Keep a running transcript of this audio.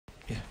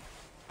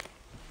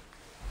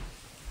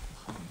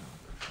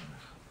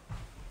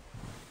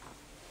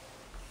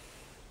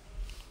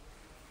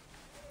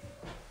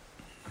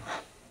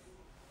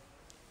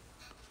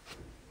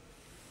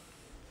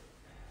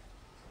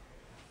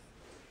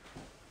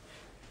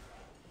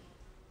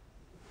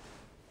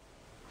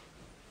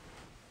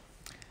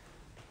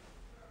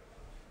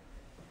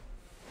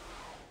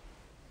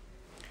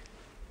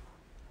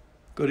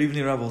Good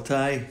evening,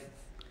 Rabotai.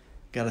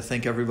 Got to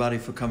thank everybody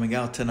for coming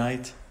out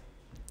tonight.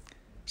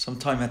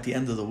 Sometime at the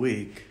end of the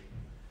week,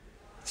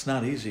 it's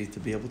not easy to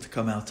be able to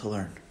come out to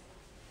learn.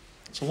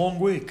 It's a long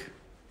week.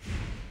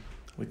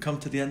 We come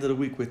to the end of the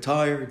week, we're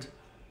tired,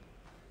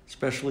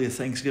 especially a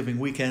Thanksgiving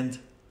weekend.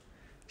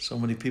 So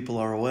many people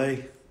are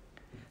away.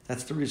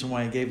 That's the reason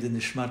why I gave the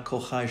Nishmat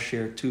Kol Chai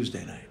share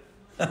Tuesday night.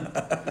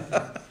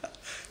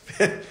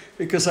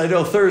 Because I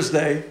know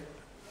Thursday,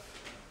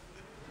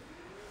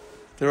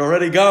 they're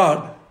already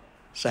gone.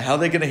 So how are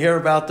they going to hear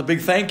about the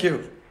big thank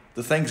you?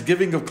 The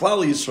Thanksgiving of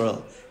Klal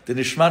Yisrael. The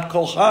Nishmat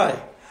Kol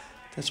Chai.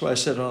 That's why I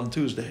said it on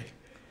Tuesday.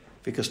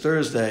 Because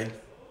Thursday,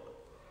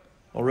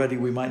 already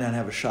we might not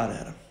have a shot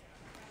at him.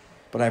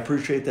 But I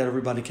appreciate that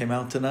everybody came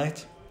out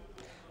tonight.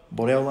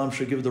 Borei Olam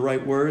should give the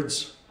right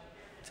words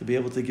to be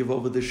able to give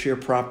over this share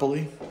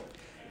properly.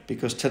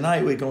 Because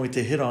tonight we're going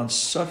to hit on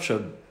such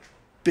a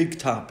big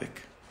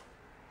topic.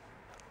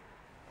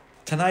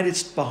 Tonight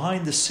it's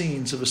behind the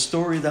scenes of a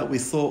story that we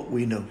thought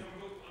we knew.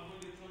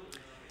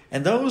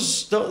 And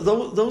those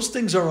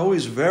things are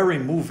always very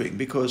moving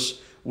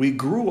because we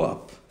grew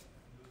up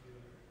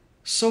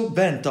so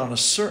bent on a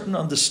certain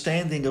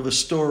understanding of a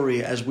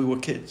story as we were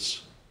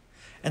kids.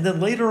 And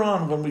then later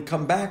on, when we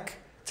come back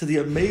to the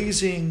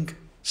amazing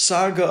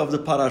saga of the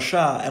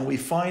parasha and we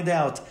find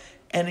out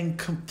an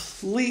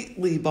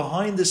completely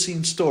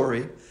behind-the-scenes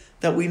story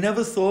that we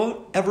never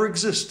thought ever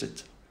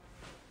existed.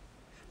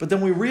 But then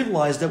we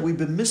realize that we've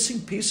been missing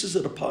pieces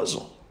of the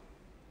puzzle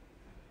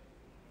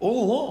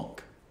all along.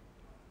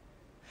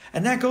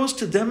 And that goes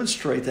to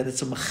demonstrate that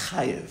it's a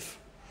mechayev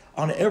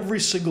on every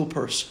single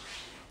person.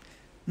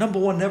 Number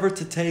one, never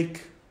to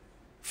take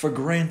for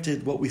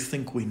granted what we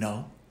think we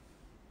know.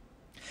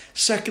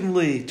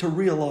 Secondly, to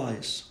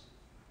realize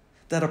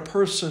that a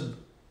person,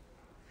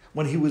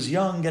 when he was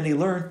young and he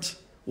learned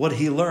what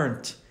he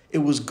learned, it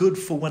was good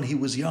for when he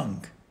was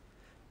young.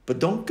 But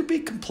don't be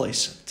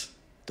complacent.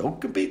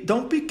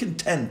 Don't be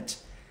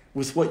content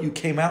with what you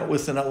came out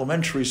with in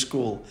elementary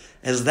school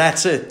as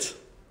that's it.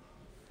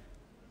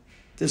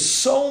 There's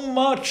so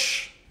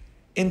much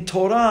in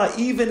Torah,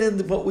 even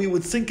in what we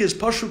would think is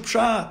Pashut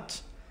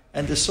Pshat,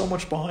 and there's so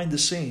much behind the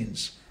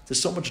scenes.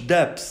 There's so much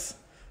depth.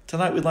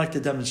 Tonight we'd like to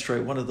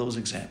demonstrate one of those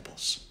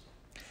examples.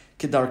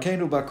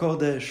 Kidarkenu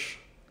Bakodesh,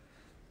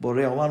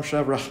 Borei Olam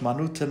Shav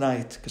Rachmanut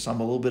tonight, because I'm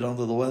a little bit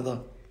under the weather.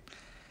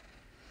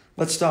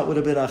 Let's start with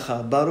a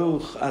beracha.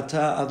 Baruch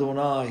Ata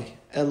Adonai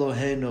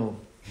Eloheinu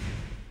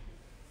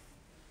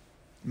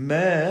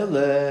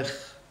Melech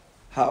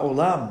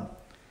Ha'olam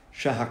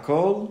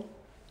Shehakol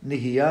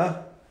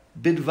Nihiyah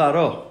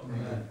Bidvaro.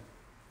 Amen.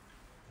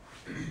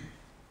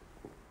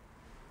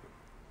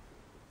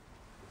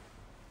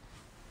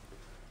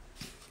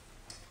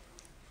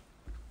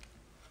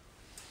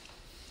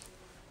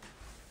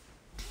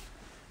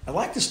 I'd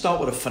like to start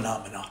with a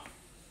phenomenon.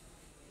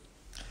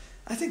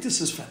 I think this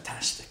is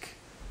fantastic.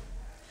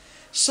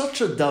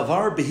 Such a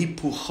davar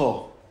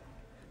behipucho,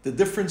 the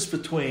difference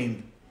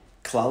between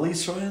Klal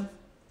Yisrael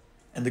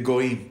and the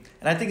Goyim.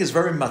 And I think it's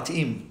very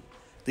matim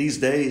these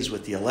days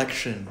with the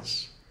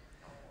elections.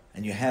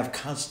 And you have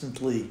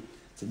constantly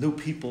the new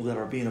people that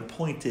are being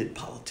appointed,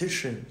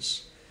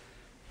 politicians.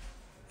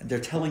 And they're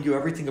telling you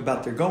everything about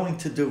what they're going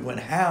to do and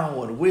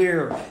how and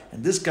where.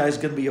 And this guy's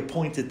going to be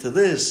appointed to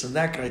this and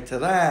that guy to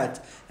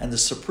that. And the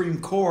Supreme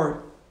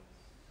Court.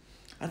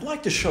 I'd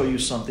like to show you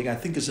something I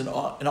think is an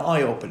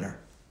eye-opener.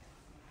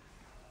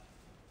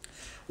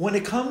 When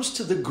it comes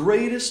to the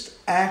greatest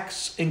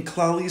acts in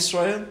Klal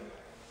Yisrael,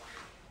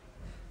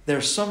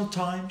 they're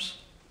sometimes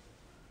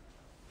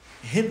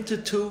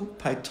hinted to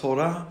by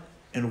Torah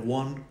in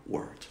one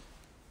word.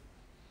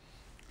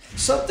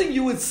 Something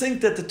you would think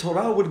that the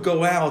Torah would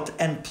go out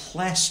and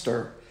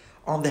plaster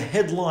on the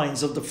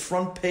headlines of the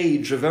front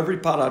page of every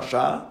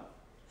parasha,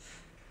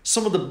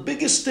 some of the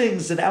biggest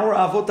things that our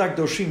Avot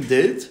HaKadoshim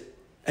did,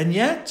 and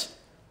yet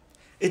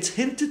it's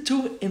hinted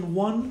to in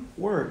one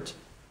word.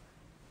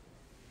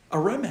 A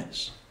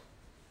remez.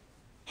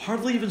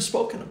 Hardly even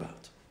spoken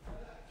about.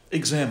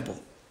 Example.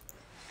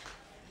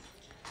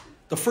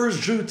 The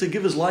first Jew to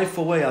give his life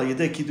away, al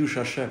yedei kiddush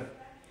Hashem.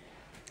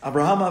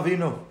 Abraham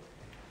Avinu.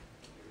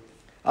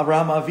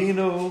 Abraham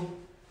Avinu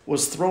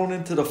was thrown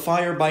into the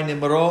fire by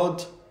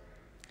Nimrod.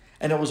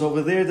 And it was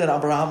over there that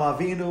Abraham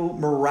Avinu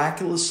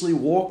miraculously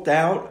walked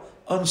out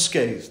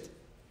unscathed.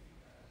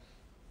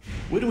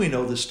 Where do we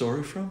know this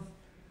story from?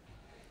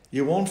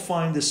 You won't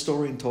find this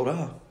story in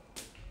Torah.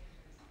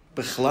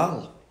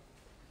 Bechlal.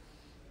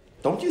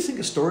 Don't you think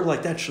a story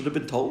like that should have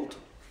been told?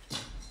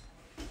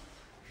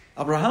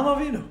 Abraham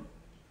Avinu.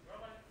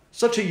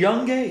 Such a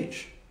young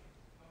age.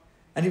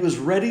 And he was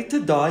ready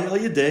to die al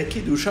yedei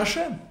kiddush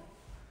Hashem.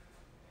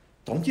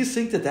 Don't you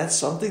think that that's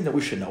something that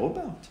we should know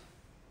about?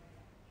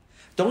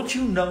 Don't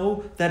you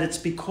know that it's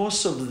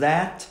because of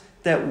that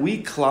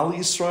we, Klal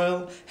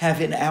Yisrael, have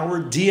in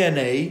our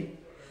DNA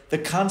the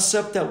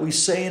concept that we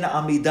say in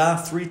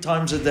Amidah 3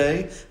 times a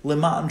day,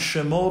 Lema'an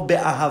Shemo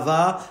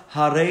be'ahava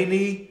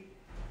hareini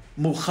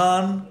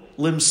muchan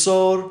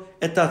limsor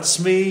et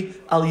atzmi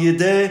al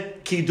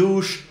yedei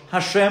kiddush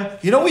Hashem.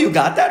 You know where you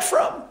got that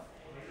from?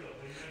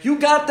 You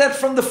got that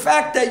from the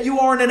fact that you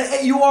are an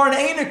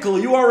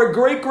anicle. You are a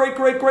great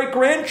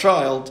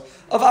grandchild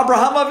of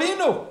Abraham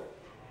Avinu.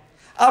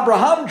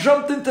 Abraham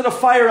jumped into the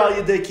fire al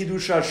yedei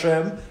kiddush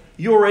Hashem.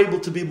 You are able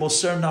to be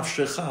moser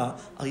nafshecha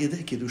al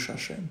yedei kiddush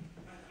Hashem.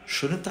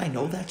 Shouldn't I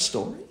know that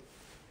story?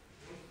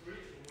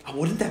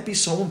 Wouldn't that be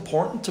so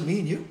important to me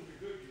and you?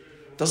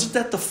 Doesn't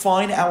that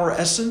define our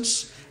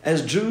essence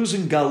as Jews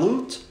in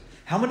Galut?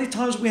 How many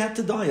times we had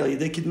to die al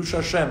yedei kiddush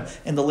Hashem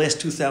in the last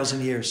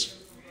 2,000 years?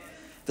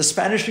 The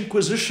Spanish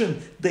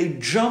Inquisition, they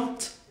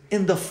jumped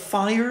in the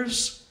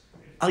fires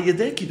al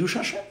yedei kiddush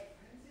Hashem.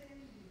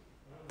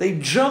 They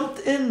jumped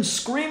in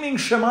screaming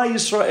Shema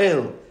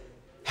Yisrael.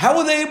 How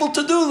were they able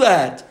to do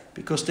that?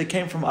 Because they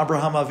came from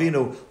Abraham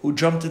Avinu, who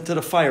jumped into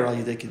the fire al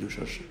yedei kiddush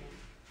Hashem.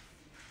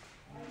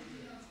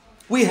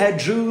 We had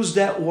Jews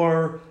that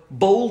were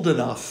bold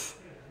enough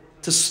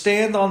to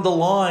stand on the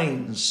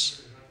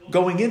lines,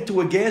 going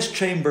into a gas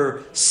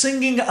chamber,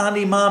 singing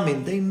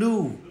Animamin.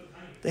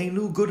 They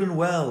knew good and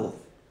well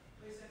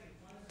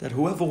that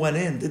whoever went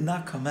in did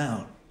not come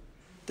out.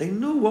 They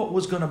knew what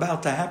was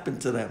about to happen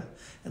to them.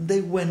 And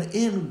they went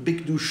in,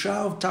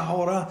 Bikdushav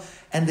Tahora,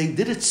 and they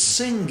did it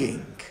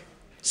singing.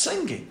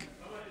 Singing.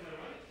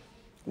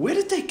 Where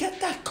did they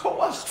get that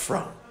koach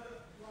from?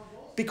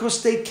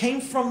 Because they came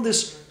from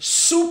this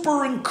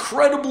super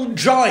incredible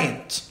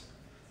giant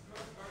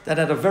that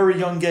at a very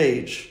young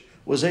age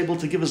was able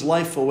to give his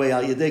life away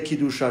al yedei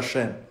kiddush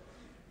Hashem.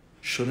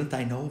 Shouldn't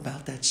I know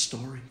about that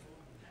story?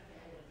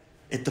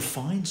 It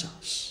defines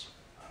us.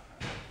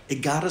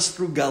 It got us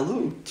through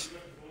Galut.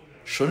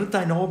 Shouldn't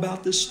I know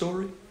about this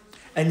story?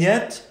 And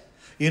yet,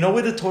 you know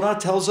what the Torah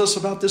tells us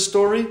about this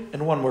story?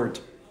 In one word.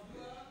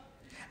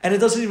 And it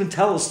doesn't even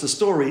tell us the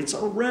story. It's a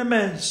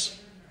remez.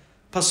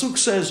 Pasuk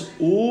says,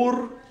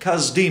 Ur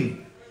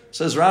Kazdim.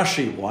 Says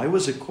Rashi, why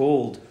was it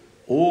called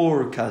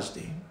Ur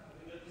Kazdim?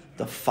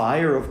 The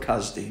fire of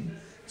Kazdim.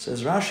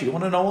 Says Rashi, you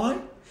want to know why?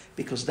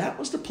 Because that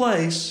was the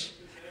place,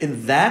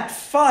 in that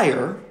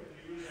fire,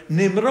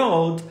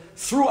 Nimrod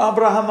threw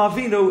Abraham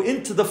Avinu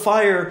into the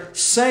fire,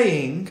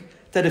 saying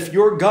that if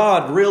your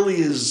God really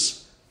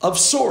is of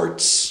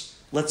sorts,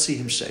 let's see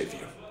him save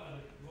you.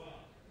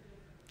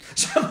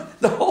 So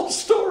the whole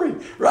story,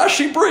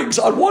 Rashi brings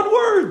on one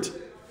word,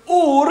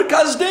 Ur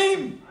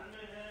Kazdim.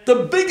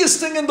 The biggest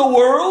thing in the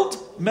world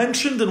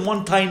mentioned in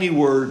one tiny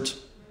word.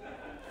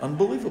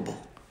 Unbelievable.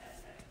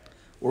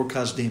 Ur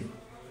Kazdim.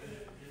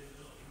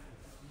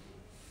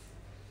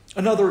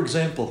 Another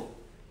example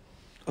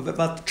of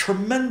about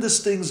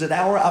tremendous things that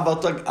our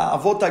Avot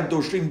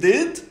HaKadoshim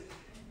did,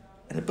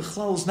 and it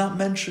Bechlal is not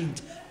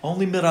mentioned,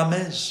 only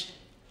Miramez.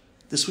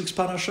 This week's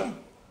parasha.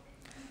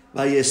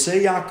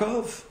 Vayesei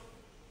Yaakov,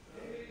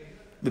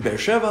 Be'er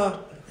Sheva,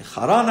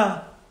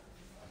 Charana,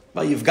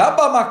 Vayivga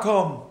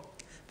b'makom,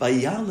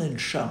 Vayalen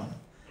sham,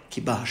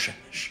 ki ba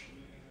hashemesh.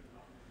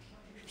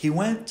 He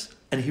went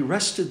and he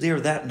rested there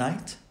that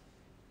night,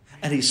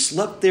 and he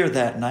slept there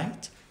that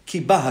night, ki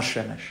ba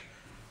hashemesh.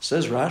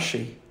 Says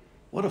Rashi,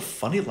 what a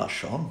funny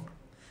lashon.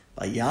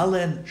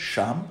 Vayalen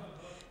sham,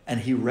 and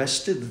he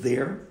rested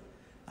there.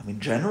 I mean,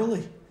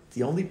 generally,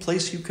 the only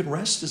place you can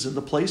rest is in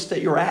the place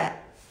that you're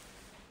at.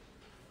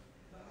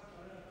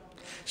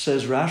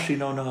 Says Rashi,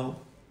 no.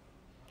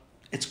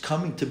 It's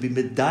coming to be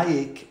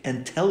medayik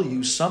and tell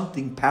you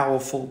something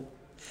powerful.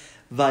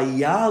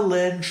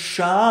 Vayalen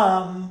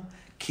sham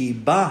ki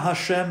ba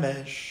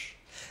hashemesh.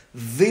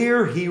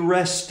 There he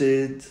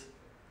rested.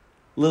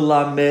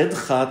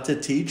 Lilamedcha, to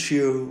teach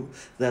you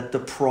that the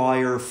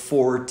prior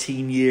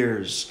 14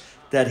 years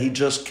that he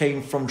just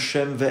came from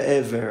Shem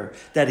Ve'ever,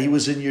 that he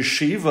was in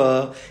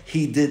yeshiva,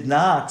 he did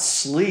not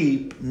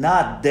sleep,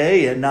 not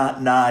day and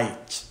not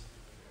night.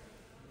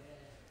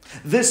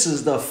 This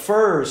is the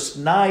first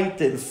night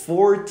in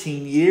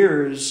 14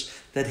 years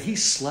that he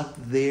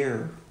slept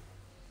there.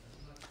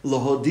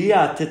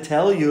 Lohodia, to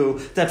tell you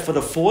that for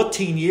the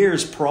 14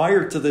 years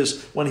prior to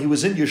this, when he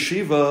was in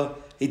yeshiva,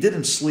 he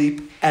didn't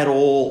sleep at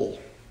all.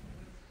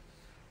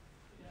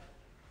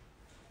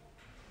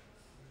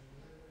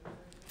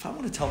 If I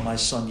want to tell my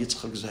son,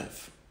 Yitzchak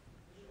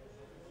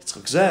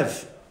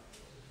Zev,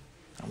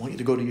 I want you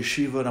to go to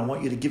yeshiva and I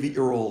want you to give it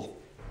your all.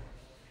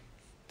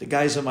 The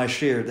guys in my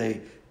share,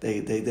 they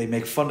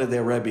make fun of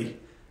their Rebbe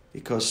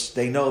because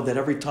they know that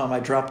every time I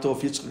dropped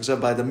off Yitzchak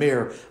Zev by the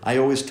mir, I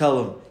always tell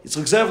him,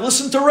 Yitzchak Zev,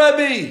 listen to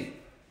Rebbe.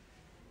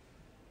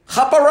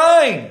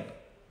 Chaparain.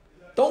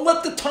 Don't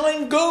let the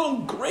time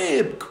go.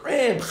 Grab.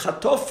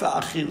 Chatof,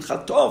 achil,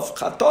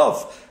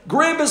 chatof.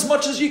 Grab as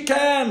much as you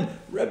can.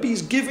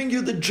 Rebbe's giving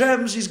you the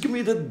gems. He's giving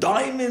you the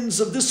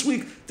diamonds of this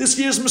week, this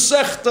year's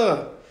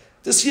Masechta.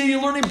 This year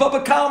you're learning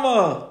Baba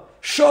Kama,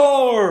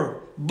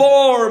 Shor,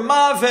 Bor,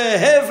 Mave,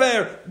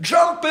 Hever.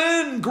 Jump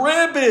in,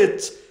 grab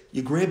it.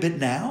 You grab it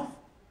now,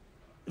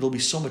 it'll be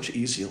so much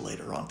easier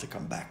later on to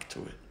come back to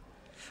it.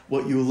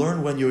 What you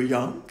learn when you're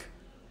young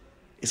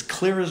is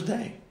clear as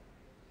day.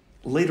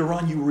 Later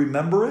on, you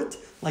remember it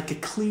like a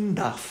clean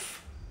daf,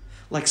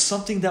 like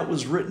something that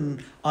was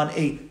written on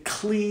a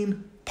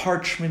clean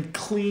parchment,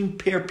 clean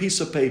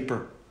piece of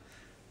paper.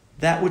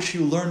 That which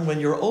you learn when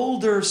you're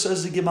older,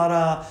 says the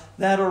Gemara,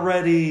 that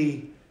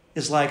already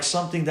is like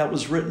something that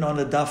was written on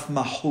a daf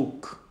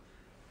mahuk.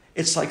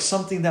 It's like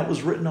something that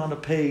was written on a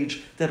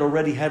page that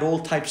already had all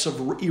types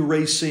of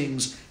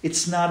erasings.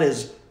 It's not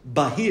as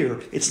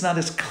bahir. It's not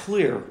as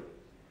clear.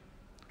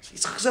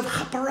 It's chazav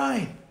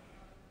chaparayim.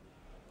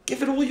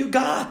 Give it all you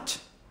got.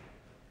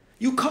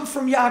 You come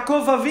from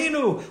Yaakov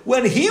Avinu.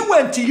 When he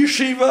went to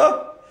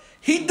yeshiva,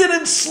 he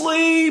didn't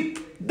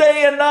sleep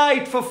day and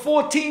night for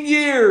 14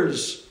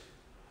 years.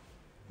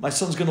 My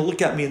son's going to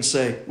look at me and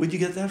say, where'd you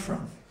get that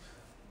from?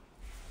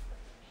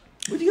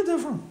 Where'd you get that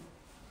from?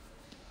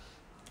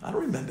 I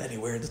don't remember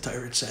anywhere in the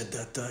Torah it said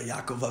that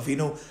Yaakov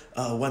Avinu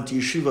went to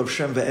yeshiva of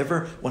Shem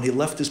Ve'ever when he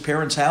left his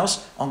parents'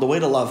 house on the way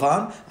to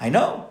Lavan. I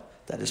know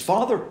that his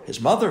father, his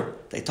mother,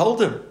 they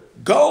told him,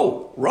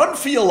 go, run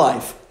for your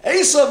life.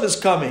 Esav is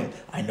coming.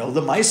 I know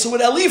the Maisa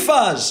with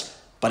Eliphaz.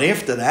 But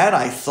after that,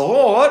 I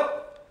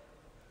thought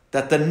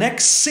that the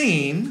next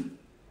scene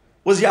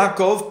was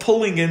Yaakov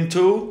pulling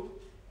into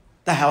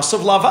the house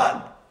of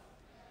Lavan.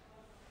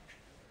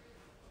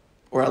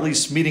 Or at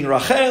least meeting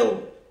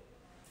Rachel.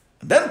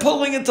 And then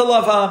pulling into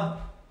Lavan.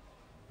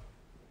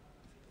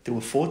 There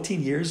were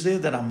 14 years there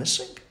that I'm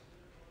missing.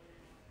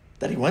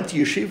 That he went to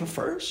yeshiva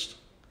first.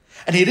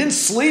 And he didn't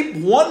sleep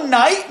one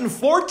night in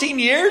 14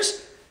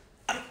 years?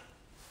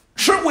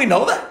 Shouldn't we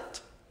know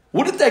that?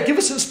 Wouldn't that give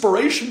us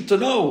inspiration to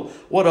know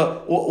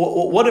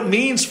what it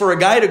means for a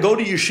guy to go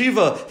to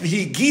yeshiva?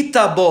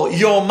 V'higita bo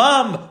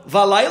yomam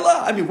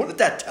valayla? I mean, wouldn't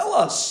that tell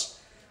us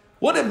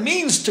what it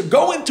means to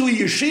go into a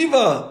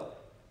yeshiva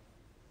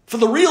for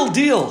the real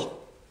deal?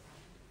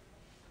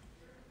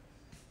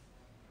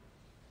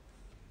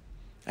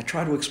 I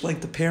try to explain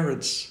to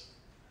parents.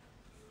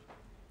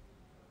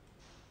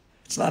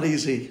 It's not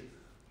easy.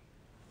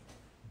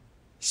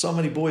 So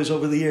many boys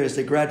over the years,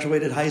 they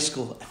graduated high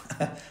school.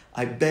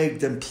 I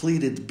begged and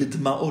pleaded,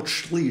 bidma'ot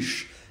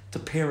shlish, to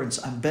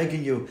parents, I'm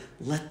begging you,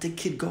 let the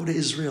kid go to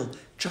Israel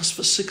just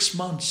for 6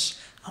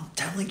 months. I'm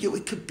telling you,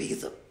 it could be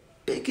the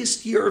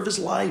biggest year of his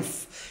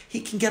life.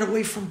 He can get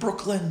away from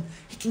Brooklyn.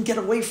 He can get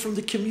away from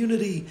the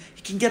community.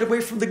 He can get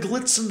away from the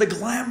glitz and the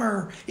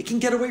glamour. He can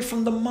get away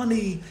from the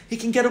money. He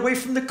can get away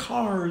from the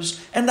cars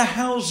and the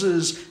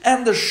houses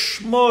and the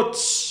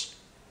schmutz.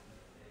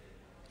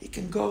 He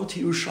can go to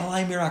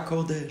Yerushalayim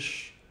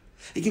HaKodesh.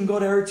 He can go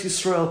to Eretz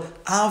Yisrael.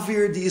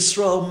 Avir di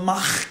Yisrael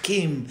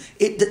machkim.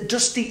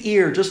 Just the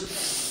ear,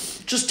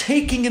 just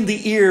taking in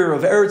the ear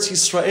of Eretz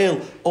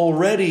Yisrael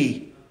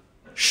already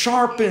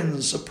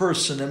sharpens a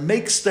person and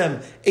makes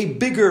them a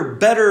bigger,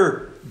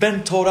 better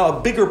ben Torah, a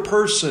bigger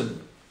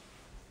person.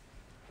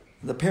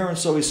 And the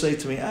parents always say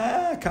to me,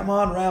 come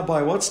on,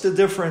 Rabbi, what's the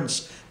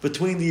difference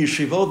between the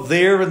yeshivot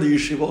there and the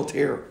yeshivot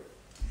here?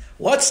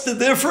 What's the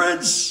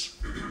difference?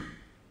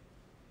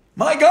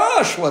 My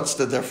gosh, what's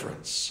the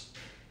difference?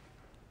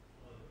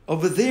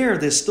 Over there,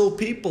 there's still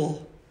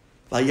people.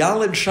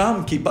 Vayalin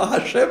sham ki ba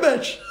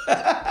hashemesh.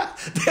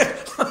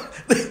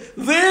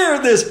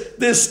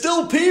 There's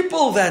still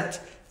people that,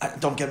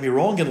 don't get me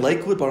wrong, in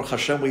Lakewood, Baruch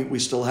Hashem, we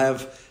still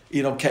have,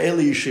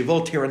 Ka'eli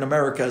Yeshivot here in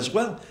America as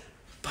well.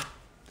 But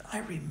I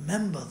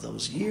remember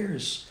those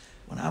years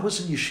when I was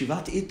in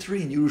Yeshivat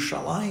Itri in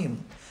Yerushalayim,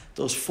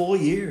 those 4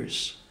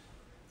 years.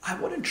 I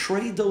wouldn't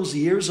trade those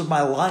years of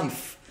my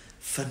life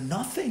for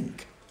nothing.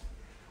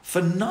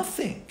 For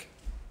nothing.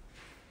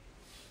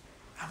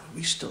 I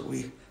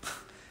mean,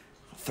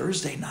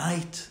 Thursday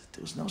night,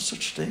 there was no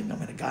such thing. I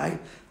mean,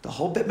 the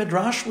whole Bet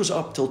Midrash was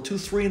up till 2,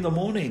 3 in the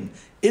morning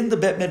in the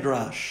Bet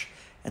Midrash.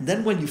 And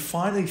then when you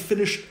finally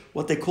finished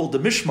what they called the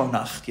Mishmar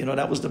Nacht,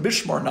 that was the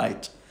Mishmar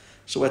night.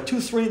 So at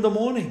 2, 3 in the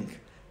morning,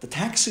 the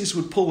taxis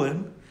would pull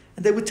in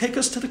and they would take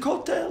us to the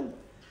Kotel.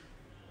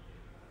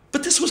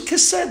 But this was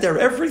Kesed there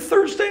every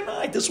Thursday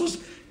night. This was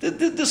the,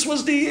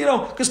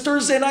 because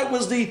Thursday night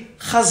was the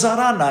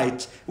Chazara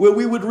night, where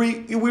we would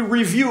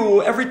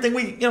review everything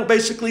we,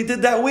 basically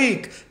did that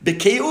week.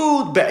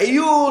 Bekeud,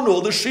 Be'ayun,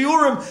 all the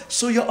Shiurim.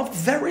 So you're up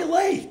very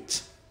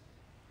late.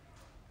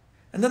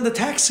 And then the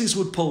taxis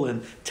would pull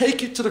in,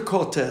 take you to the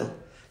Kotel.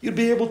 You'd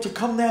be able to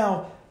come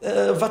now,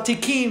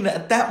 Vatikin,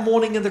 at that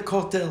morning in the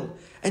Kotel.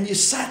 And you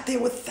sat there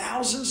with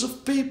thousands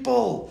of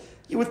people.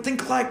 You would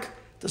think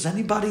does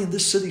anybody in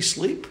this city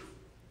sleep?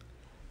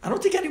 I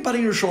don't think anybody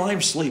in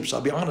Yerushalayim sleeps,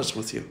 I'll be honest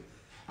with you.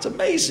 It's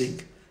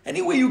amazing.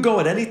 Anywhere you go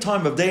at any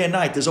time of day and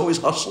night, there's always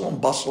hustle and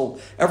bustle.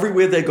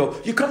 Everywhere they go.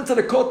 You come to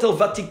the Kotel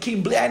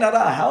Vatikim, Bli Ain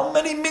Hara, how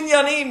many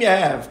minyanim you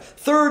have?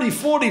 30,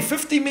 40,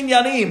 50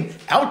 minyanim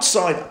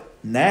outside.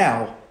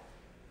 Now,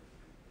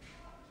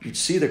 you'd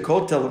see the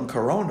Kotel in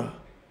Corona.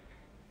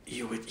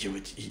 You'd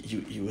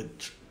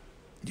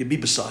be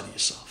beside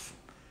yourself.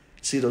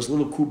 See those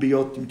little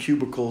kubiot and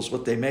cubicles,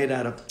 what they made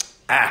out of.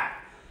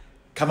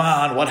 Come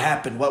on, what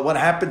happened? What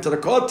happened to the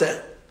Kotel?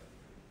 It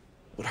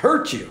would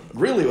hurt you. It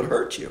really would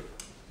hurt you.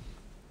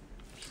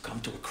 You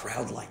come to a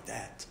crowd like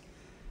that.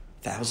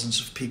 Thousands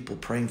of people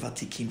praying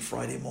Vatikin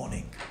Friday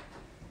morning.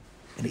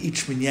 And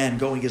each minyan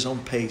going his own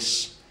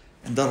pace.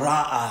 and the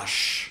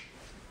ra'ash.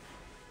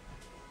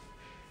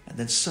 And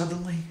then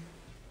suddenly,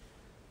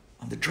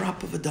 on the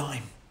drop of a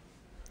dime,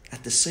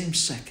 at the same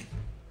second,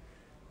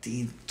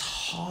 the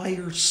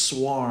entire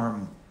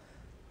swarm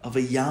of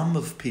a yam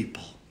of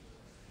people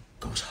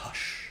goes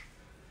hush.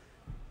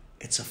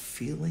 It's a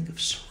feeling of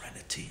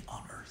serenity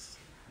on earth.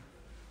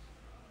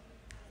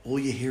 All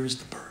you hear is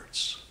the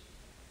birds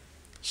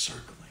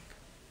circling.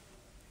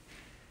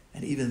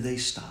 And even they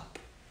stop,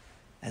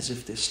 as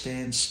if they're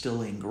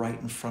stand-stilling right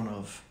in front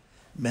of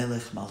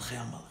Melech Malchei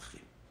HaMelechim.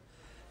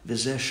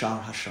 V'zeh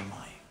Shar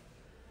HaShamayim.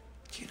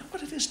 Do you know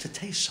what it is to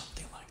taste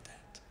something like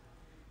that?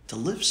 To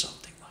live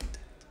something like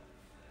that?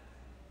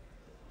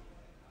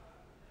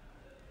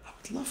 I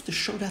would love to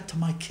show that to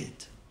my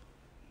kid.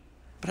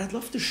 But I'd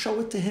love to show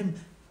it to him.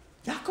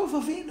 Yaakov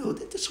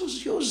Avinu, this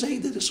was your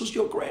Zayda, this was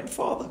your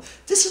grandfather.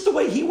 This is the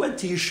way he went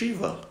to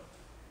yeshiva.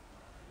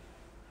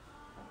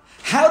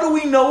 How do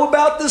we know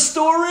about this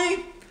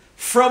story?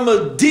 From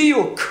a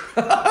diuk.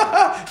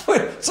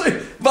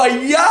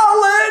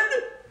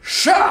 Vayaled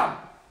Sham.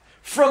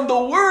 From the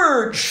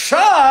word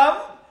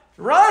Sham,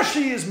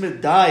 Rashi is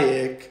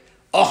medayik.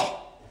 Oh,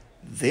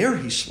 there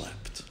he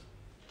slept.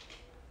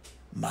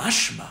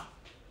 Mashma,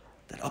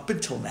 that up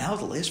until now,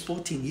 the last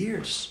 14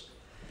 years,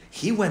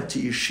 he went to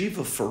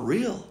yeshiva for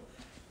real.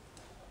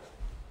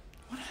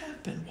 What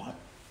happened?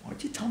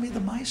 Why'd you tell me the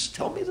mice?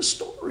 Tell me the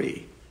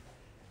story.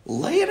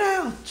 Lay it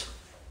out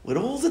with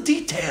all the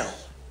detail.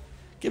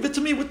 Give it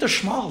to me with the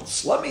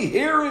schmaltz. Let me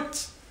hear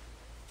it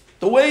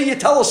the way you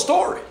tell a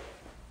story.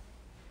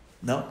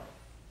 No.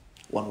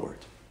 One word.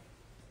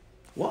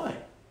 Why?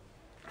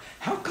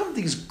 How come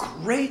these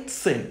great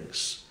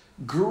things,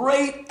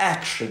 great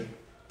action,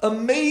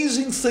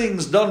 amazing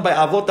things done by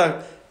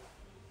Avot,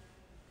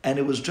 and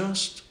it was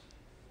just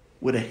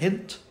with a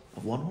hint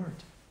of one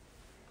word?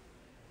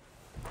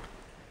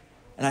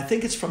 And I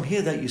think it's from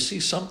here that you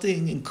see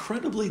something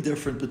incredibly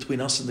different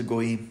between us and the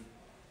Goyim.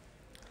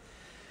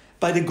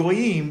 By the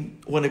Goyim,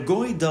 when a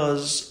Goy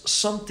does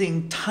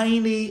something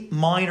tiny,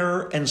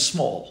 minor, and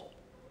small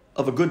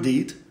of a good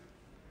deed,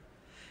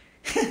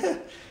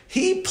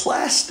 he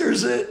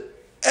plasters it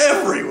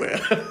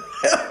everywhere.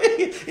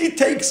 he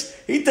takes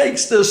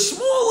the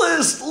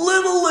smallest,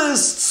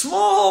 littlest,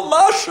 small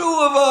mashu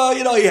of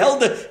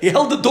he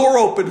held the door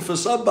open for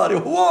somebody.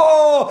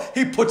 Whoa!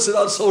 He puts it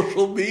on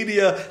social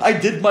media. I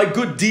did my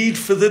good deed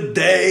for the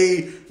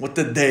day. What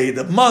the day?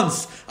 The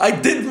month. I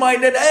did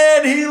mine,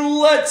 and he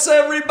lets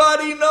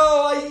everybody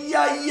know.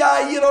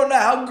 You don't know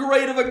how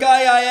great of a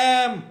guy I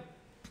am.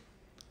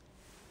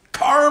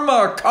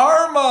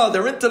 Karma.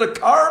 They're into the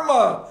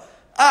karma.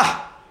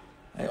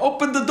 I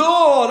opened the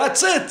door.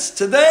 That's it.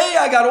 Today,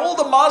 I got all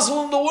the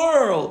mazel in the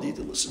world. You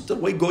listen to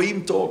the way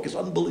Goyim talk is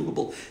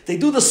unbelievable. They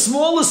do the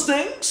smallest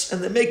things,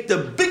 and they make the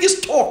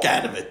biggest talk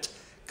out of it.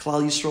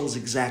 Klal Yisrael is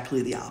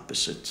exactly the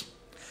opposite.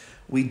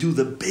 We do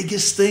the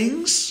biggest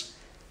things,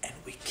 and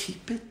we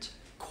keep it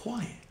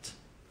quiet.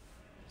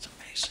 It's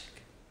amazing.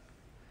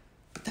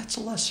 But that's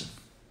a lesson.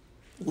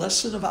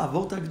 Lesson of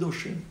Avot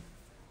HaKdoshim.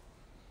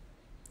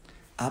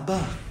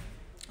 Abba,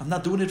 I'm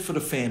not doing it for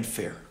the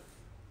fanfare.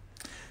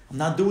 I'm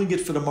not doing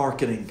it for the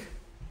marketing.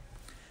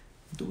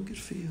 I'm doing it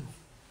for you.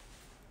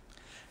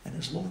 And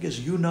as long as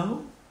you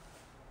know,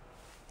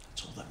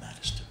 that's all that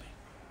matters to me.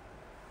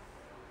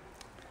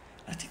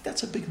 I think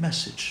that's a big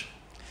message,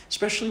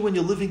 especially when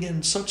you're living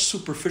in such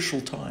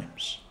superficial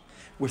times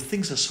where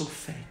things are so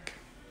fake.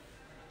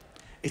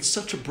 It's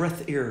such a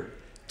breath air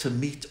to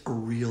meet a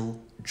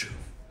real Jew.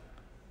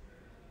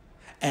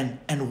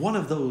 And one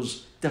of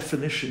those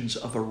definitions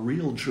of a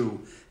real Jew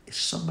is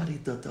somebody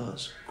that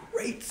does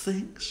great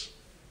things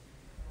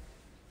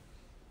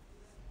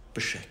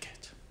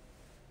b'sheket.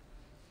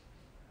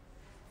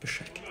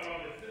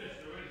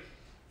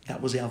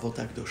 That was the Avot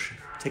HaKdoshim.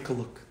 Take a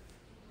look.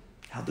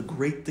 How the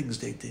great things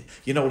they did.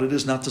 You know what it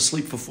is not to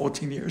sleep for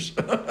 14 years?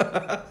 We're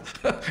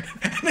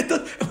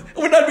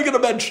not even going to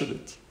mention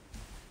it.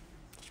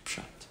 It's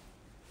pshat.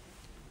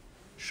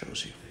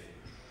 Shows you.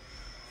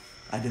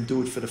 I didn't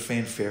do it for the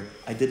fanfare.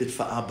 I did it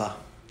for Abba.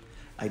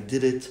 I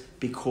did it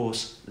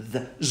because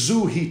the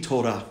Zuhi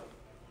Torah.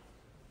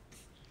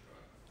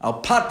 Al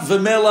pat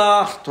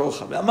v'melach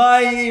tocha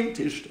v'amayim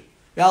tishta.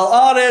 Al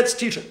aretz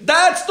tisha.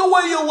 That's the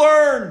way you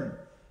learn.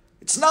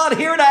 It's not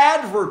here to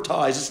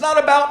advertise. It's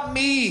not about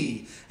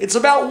me. It's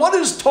about what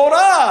is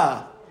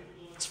Torah.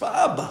 It's for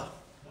Abba.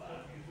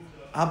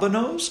 Abba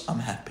knows, I'm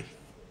happy.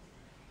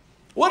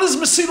 What is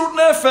Mesirut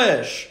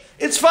Nefesh?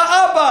 It's for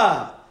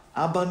Abba.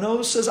 Abba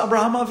knows, says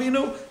Abraham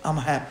Avinu, I'm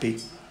happy.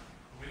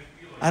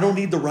 I don't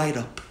need the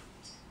write-up.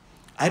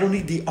 I don't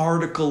need the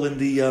article in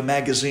the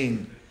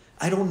magazine.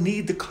 I don't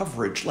need the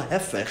coverage.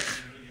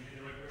 Lehefech.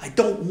 I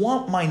don't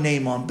want my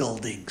name on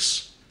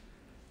buildings.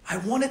 I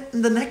want it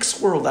in the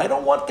next world. I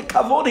don't want the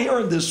kavod here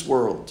in this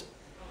world.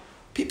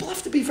 People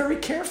have to be very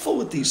careful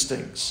with these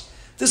things.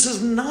 This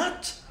is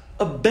not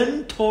a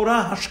ben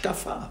Torah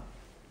hashkafa.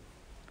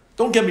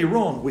 Don't get me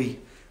wrong. We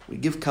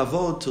give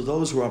kavod to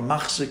those who are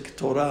machzik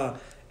Torah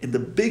in the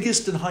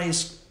biggest and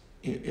highest,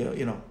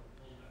 we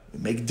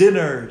make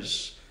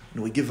dinners,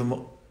 and we give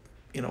them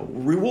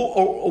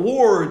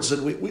awards,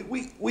 and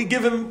we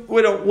give him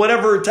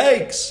whatever it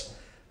takes.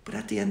 But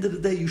at the end of the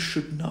day, you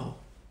should know.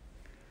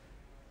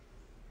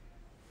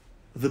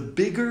 The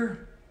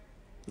bigger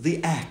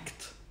the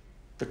act,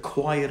 the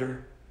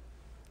quieter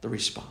the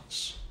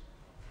response.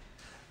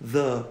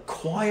 The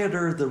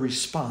quieter the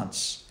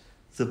response,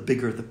 the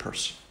bigger the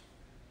person.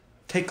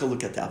 Take a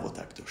look at the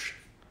Avodah Kedusha.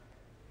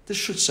 This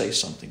should say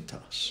something to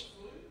us.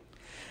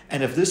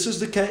 And if this is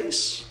the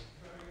case,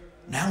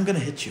 now I'm going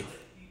to hit you.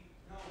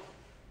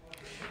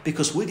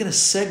 Because we're going to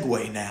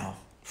segue now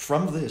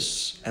from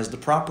this as the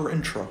proper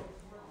intro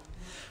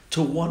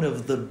to one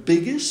of the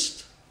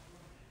biggest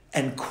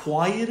and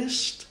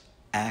quietest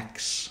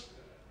acts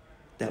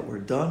that were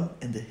done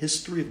in the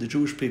history of the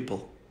Jewish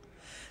people.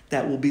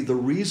 That will be the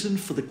reason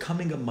for the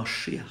coming of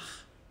Mashiach.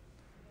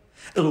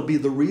 It'll be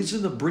the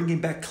reason of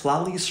bringing back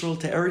Klal Yisrael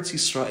to Eretz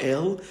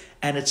Yisrael,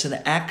 and it's an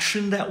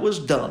action that was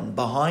done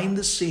behind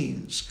the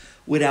scenes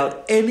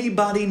without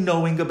anybody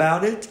knowing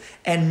about it,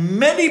 and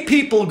many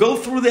people go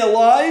through their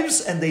lives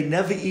and they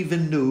never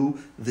even knew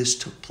this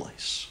took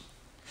place.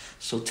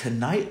 So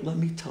tonight, let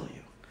me tell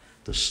you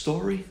the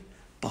story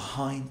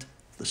behind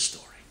the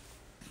story.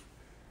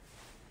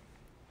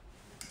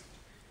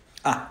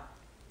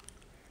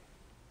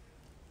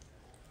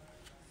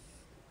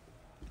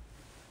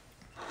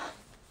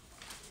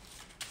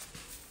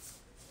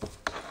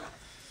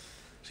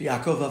 So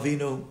Yaakov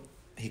Avinu,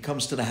 he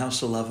comes to the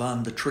house of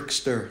Lavan, the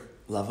trickster,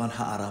 Lavan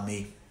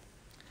Ha'arami.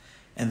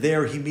 And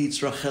there he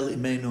meets Rachel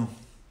Imenu.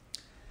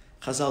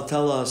 Chazal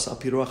tell us, Al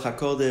Pi Ruach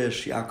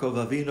HaKodesh,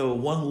 Yaakov Avinu,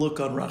 one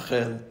look on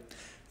Rachel,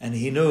 and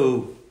he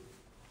knew,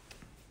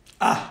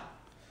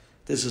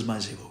 this is my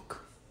zivuk.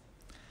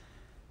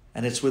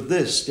 And it's with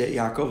this that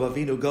Yaakov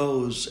Avinu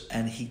goes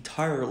and he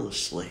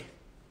tirelessly,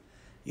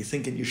 you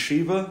think in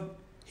yeshiva,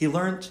 he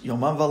learned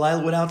Yomam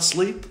V'Layl without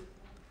sleep?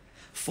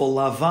 For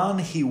Lavan,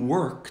 he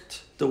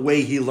worked the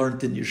way he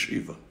learned in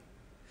yeshiva.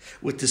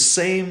 With the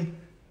same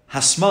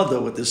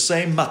hasmada, with the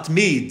same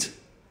matmid.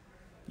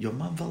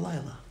 Yomam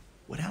V'Layla,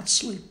 without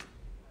sleep.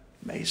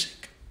 Amazing.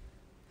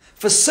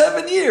 For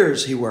 7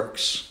 years he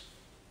works.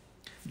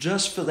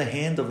 Just for the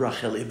hand of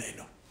Rachel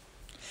Imenu.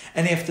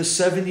 And after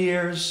 7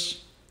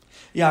 years,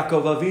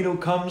 Yaakov Avinu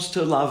comes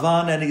to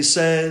Lavan and he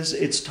says,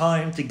 it's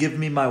time to give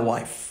me my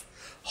wife.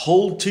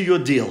 Hold to your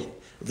deal.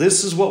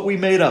 This is what we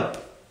made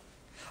up.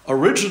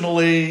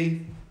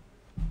 Originally,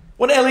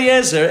 when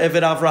Eliezer,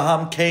 Eved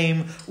Avraham,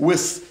 came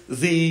with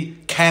the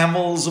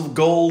camels of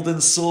gold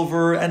and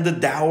silver and the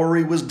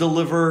dowry was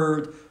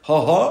delivered,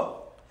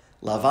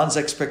 Lavan's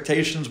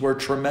expectations were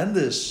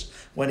tremendous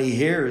when he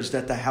hears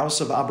that the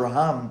house of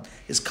Abraham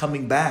is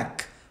coming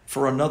back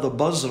for another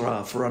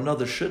Bazra, for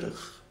another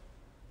Shidduch.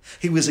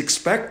 He was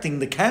expecting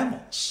the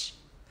camels.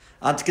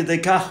 Ad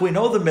kedei kach, we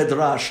know the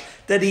Midrash,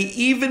 that he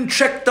even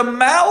checked the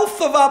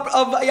mouth of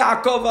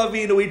Yaakov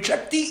Avinu. He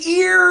checked the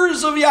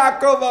ears of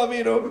Yaakov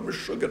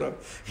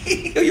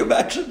Avinu. Can you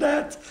imagine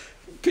that?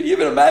 Can you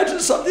even imagine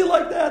something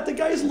like that? The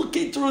guy's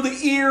looking through the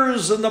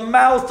ears and the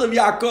mouth of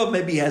Yaakov.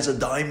 Maybe he has a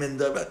diamond.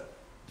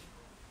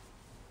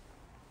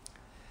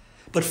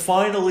 But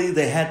finally,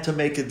 they had to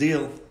make a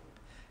deal.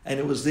 And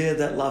it was there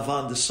that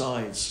Lavan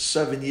decides,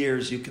 7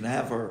 years you can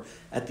have her.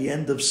 At the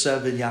end of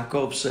 7,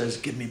 Yaakov says,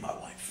 give me my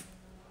wife.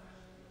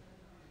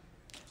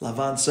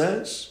 Lavan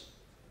says,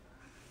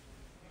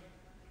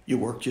 you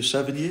worked your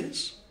 7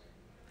 years.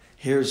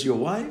 Here's your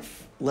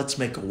wife. Let's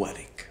make a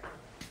wedding.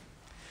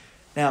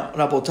 Now,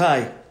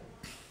 Rabotai,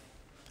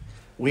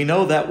 we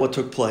know that what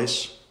took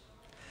place.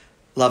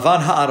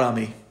 Lavan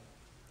Ha'arami.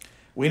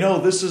 We know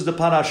this is the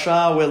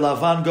parasha where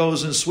Lavan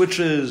goes and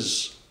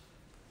switches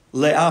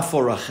Leah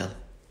for Rachel.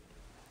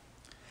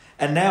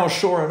 And now,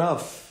 sure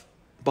enough,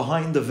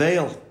 behind the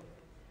veil,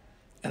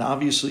 and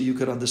obviously you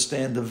could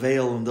understand the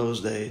veil in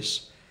those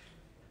days,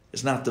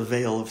 is not the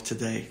veil of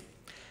today.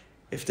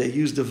 If they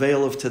used the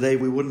veil of today,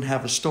 we wouldn't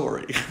have a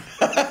story.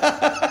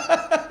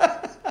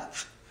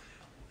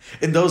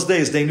 In those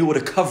days, they knew what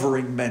a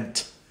covering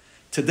meant.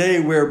 Today,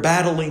 we're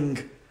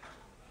battling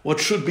what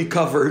should be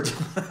covered.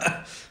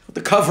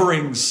 The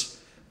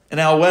coverings in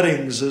our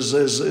weddings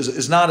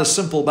is not a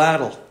simple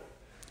battle.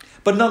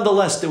 But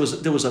nonetheless, there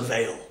was a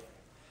veil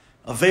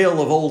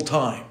of old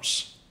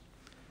times.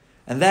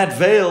 And that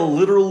veil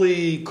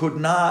literally could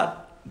not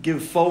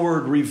give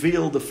forward,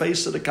 reveal the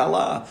face of the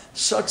Kala.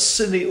 Such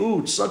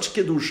siniut, such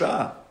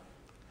kedusha.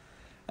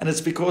 And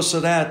it's because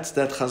of that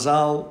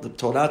Chazal, the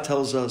Torah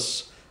tells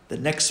us, the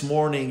next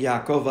morning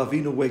Yaakov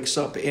Avinu wakes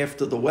up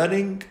after the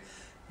wedding,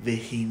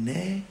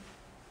 Vehine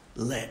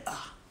Leah.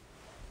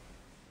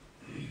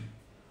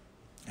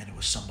 And it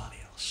was somebody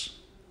else.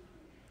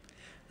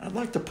 I'd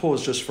like to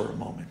pause just for a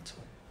moment.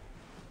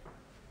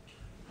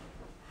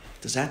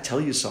 Does that tell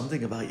you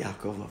something about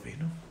Yaakov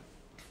Avinu?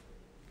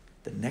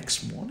 The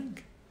next morning,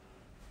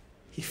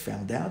 he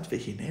found out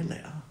Vehine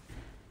Leah.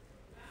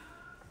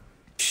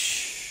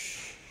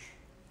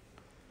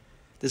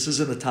 This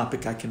isn't a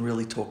topic I can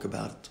really talk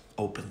about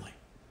openly.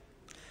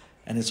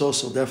 And it's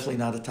also definitely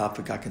not a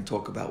topic I can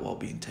talk about while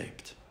being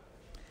taped.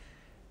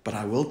 But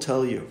I will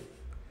tell you,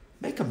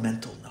 make a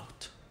mental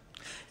note.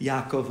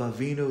 Yaakov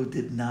Avinu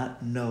did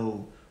not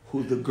know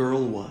who the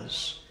girl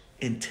was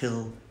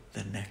until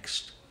the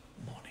next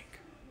morning.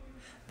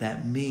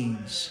 That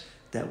means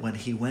that when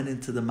he went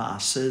into the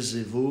Maaseh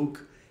Zivug,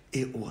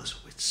 it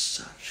was with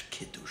such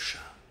Kedusha,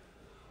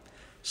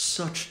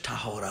 such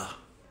Tahora,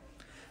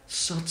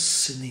 such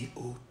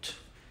Siniut,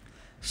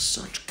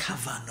 such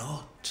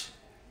Kavanot.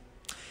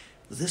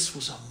 This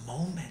was a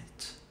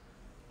moment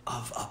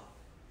of an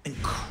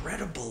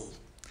incredible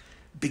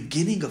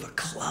beginning of a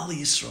Klal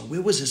Yisrael.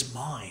 Where was his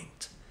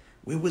mind?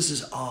 Where was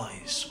his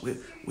eyes?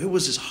 Where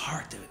was his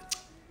heart?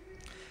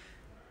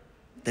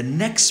 The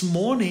next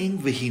morning,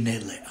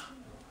 V'hinei Leah.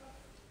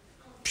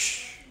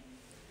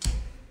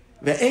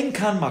 Ve'en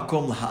kan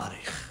makom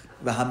laharich,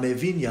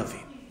 v'hamevin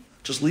yavin.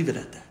 Just leave it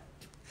at that.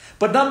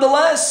 But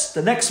nonetheless,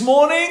 the next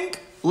morning,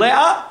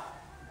 Leah,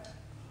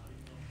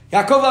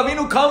 Yaakov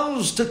Avinu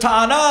comes to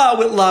Ta'ana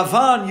with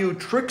Lavan, you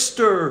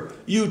trickster,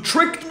 you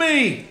tricked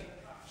me.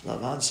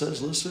 Lavan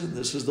says, listen,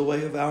 this is the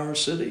way of our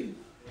city.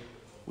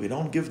 We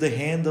don't give the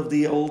hand of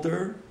the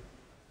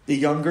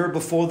younger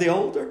before the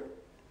older.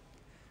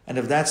 And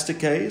if that's the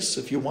case,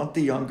 if you want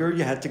the younger,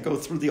 you had to go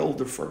through the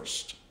older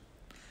first.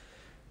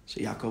 So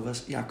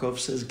Yaakov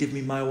says, give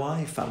me my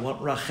wife. I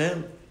want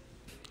Rachel.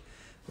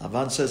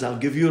 Lavan says, I'll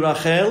give you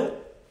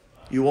Rachel.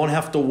 You won't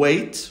have to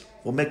wait.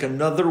 We'll make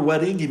another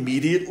wedding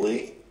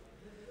immediately.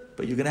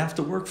 But you're going to have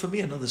to work for me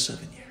another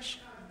 7 years.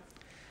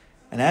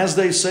 And as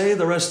they say,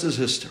 the rest is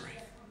history.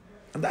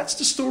 And that's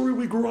the story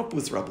we grew up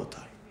with,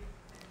 Rabotai.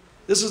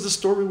 This is the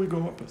story we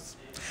grew up with.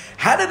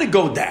 How did it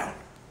go down?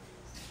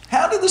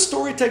 How did the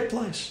story take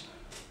place?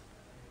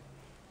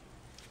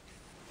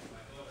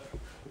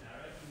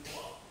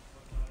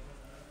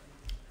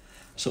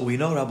 So we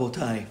know,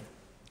 Rabotai,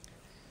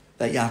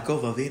 that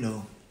Yaakov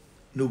Avinu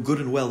knew good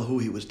and well who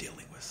he was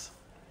dealing with.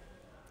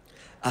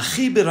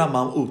 Achi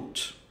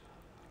b'ramamut.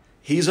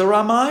 He's a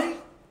Ramai.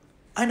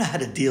 I know how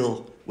to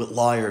deal with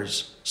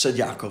liars, said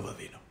Yaakov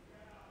Avinu.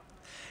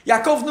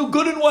 Yaakov knew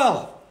good and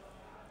well.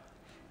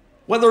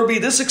 Whether it be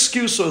this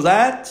excuse or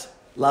that,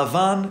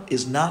 Lavan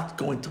is not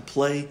going to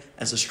play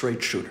as a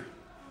straight shooter.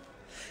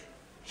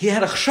 He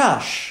had a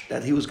chash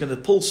that he was going to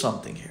pull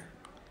something here.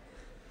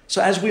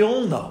 So as we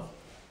all know,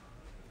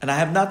 and I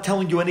have not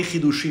telling you any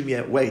chidushim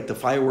yet, wait, the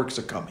fireworks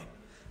are coming.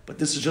 But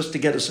this is just to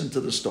get us into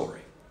the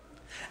story.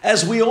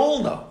 As we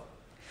all know,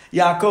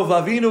 Yaakov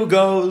Avinu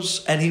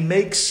goes and he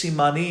makes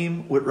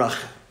simanim with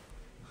Rachel.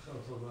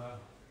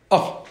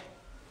 Oh,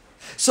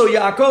 so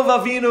Yaakov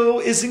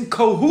Avinu is in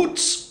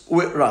cahoots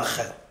with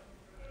Rachel.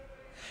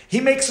 He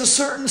makes a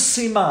certain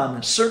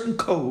siman, certain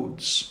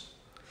codes.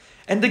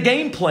 And the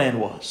game plan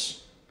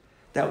was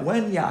that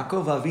when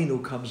Yaakov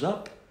Avinu comes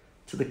up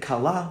to the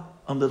kala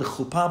under the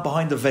chuppah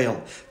behind the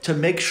veil to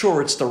make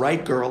sure it's the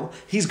right girl,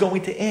 he's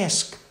going to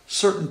ask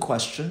certain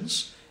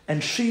questions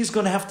and she's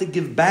going to have to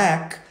give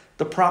back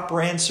the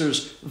proper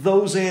answers.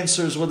 Those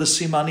answers were the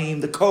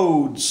simanim, the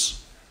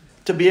codes,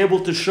 to be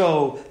able to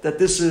show that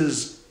this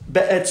is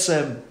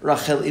be'etzem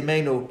Rachel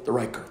Imenu, the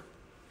right girl.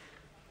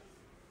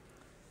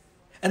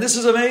 And this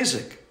is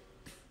amazing.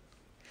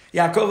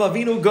 Yaakov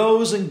Avinu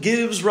goes and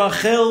gives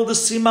Rachel the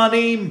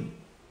simanim.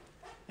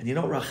 And you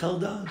know what Rachel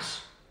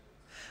does?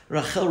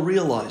 Rachel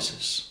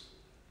realizes.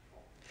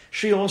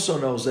 She also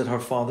knows that her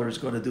father is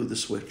going to do the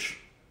switch.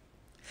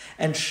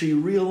 And she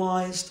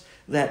realized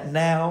that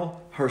now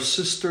her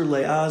sister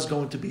Leah is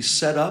going to be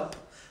set up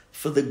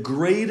for the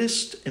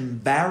greatest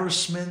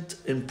embarrassment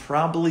in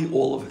probably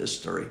all of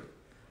history.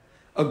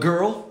 A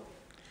girl,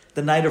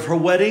 the night of her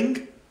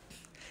wedding,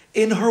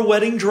 in her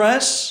wedding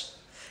dress,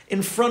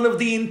 in front of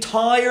the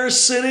entire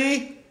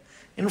city,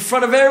 in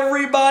front of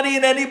everybody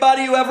and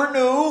anybody you ever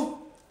knew,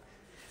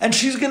 and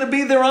she's going to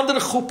be there under the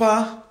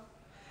chuppah,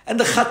 and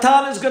the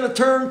chatan is going to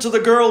turn to the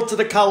girl, to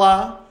the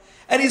kala,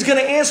 and he's going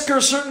to ask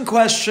her certain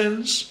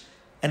questions,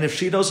 and if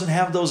she doesn't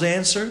have those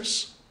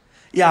answers,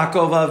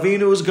 Yaakov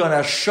Avinu is going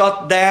to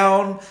shut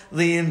down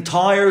the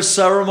entire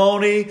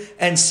ceremony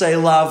and say,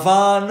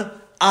 Lavan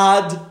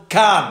ad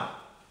kan.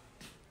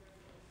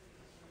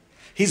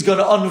 He's going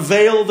to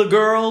unveil the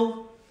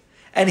girl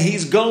and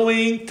he's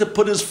going to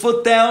put his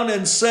foot down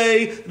and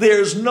say,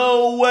 there's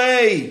no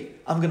way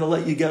I'm going to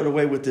let you get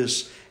away with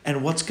this.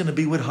 And what's going to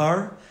be with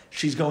her?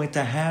 She's going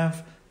to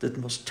have the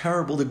most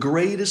terrible, the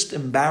greatest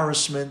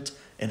embarrassment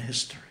in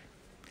history.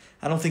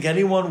 I don't think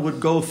anyone would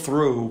go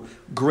through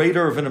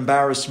greater of an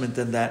embarrassment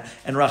than that.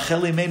 And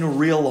Rachel Imenu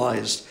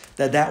realized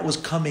that that was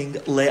coming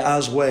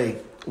Leah's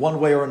way, one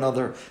way or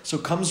another. So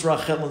comes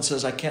Rachel and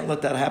says, I can't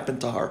let that happen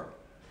to her.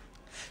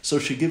 So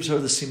she gives her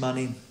the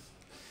simanim.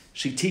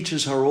 She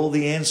teaches her all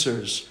the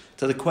answers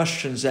to the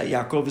questions that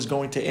Yaakov is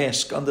going to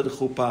ask under the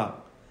chuppah.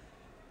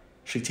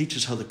 She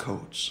teaches her the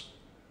codes.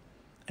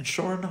 And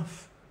sure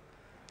enough,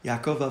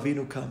 Yaakov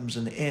Avinu comes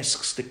and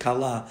asks the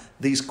kala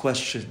these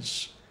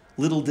questions.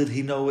 Little did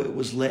he know it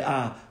was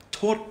Leah,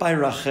 taught by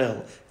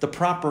Rachel, the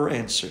proper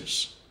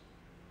answers.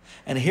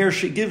 And here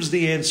she gives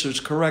the answers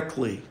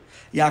correctly.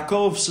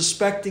 Yaakov,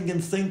 suspecting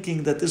and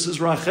thinking that this is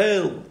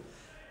Rachel,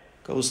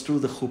 goes through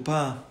the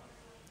chuppah.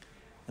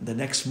 And the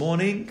next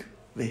morning,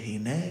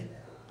 V'hineh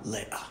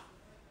Leah.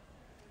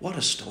 What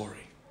a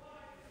story.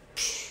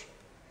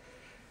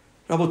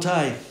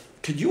 Rabotai,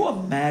 could you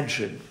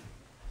imagine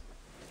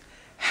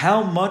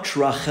how much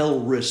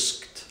Rachel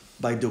risked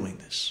by doing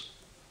this?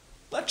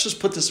 Let's just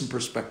put this in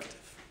perspective.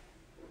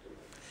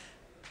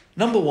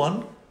 Number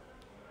one,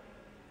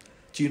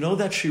 do you know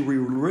that she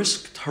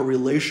risked her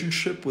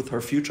relationship with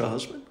her future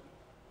husband?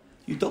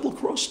 You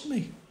double-crossed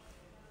me.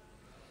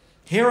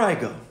 Here I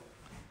go.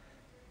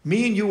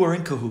 Me and you were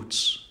in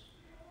cahoots.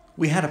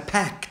 We had a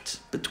pact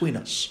between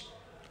us.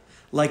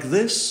 Like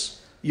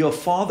this, your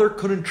father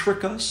couldn't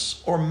trick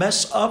us or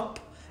mess up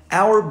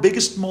our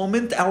biggest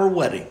moment, our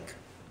wedding.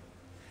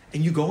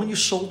 And you go and you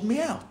sold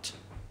me out.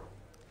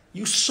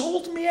 You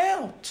sold me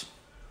out.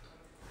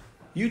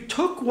 You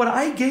took what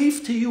I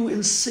gave to you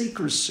in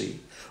secrecy,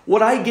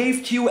 what I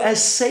gave to you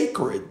as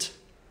sacred,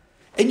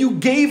 and you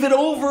gave it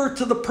over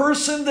to the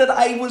person that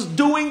I was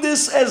doing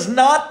this as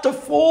not to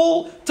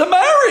fool to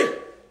marry.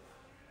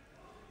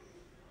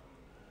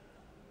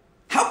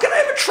 How can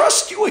I ever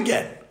trust you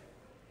again?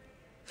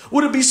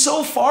 Would it be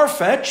so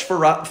far-fetched for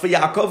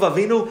Yaakov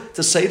Avinu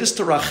to say this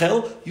to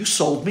Rachel? You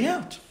sold me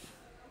out.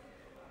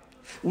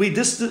 We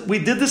did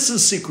this in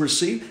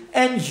secrecy,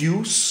 and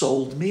you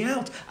sold me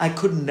out. I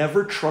could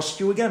never trust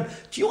you again.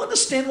 Do you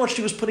understand what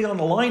she was putting on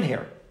the line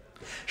here?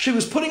 She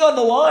was putting on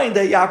the line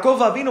that Yaakov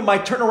Avinu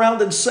might turn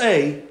around and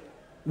say,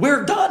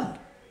 we're done.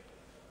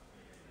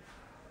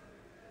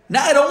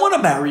 Now I don't want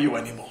to marry you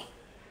anymore.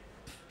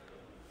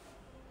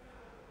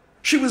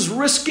 She was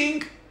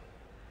risking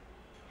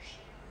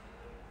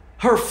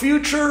her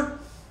future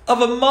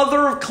of a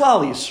mother of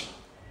Klal Yisrael.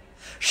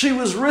 She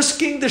was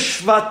risking the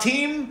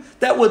Shvatim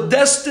that were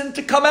destined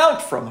to come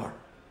out from her.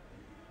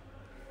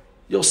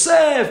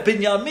 Yosef,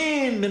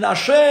 Binyamin,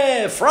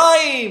 Menashe,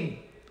 Ephraim.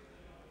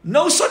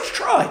 No such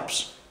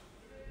tribes.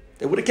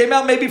 They would have came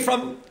out maybe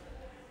from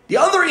the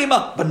other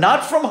Ima, but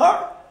not from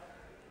her.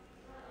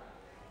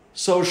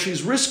 So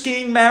she's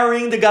risking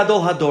marrying the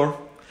Gadol Hador.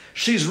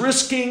 She's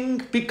risking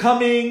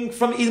becoming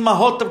from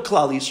Imahot of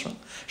Klal Yisrael.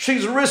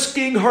 She's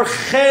risking her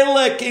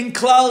chelek in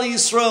Klal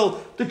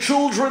Yisrael. The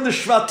children, the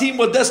Shvatim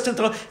were destined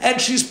to, and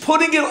she's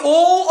putting it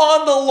all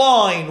on the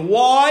line.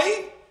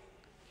 Why?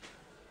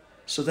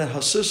 So that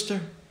her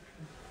sister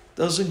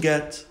doesn't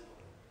get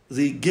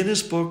the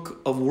Guinness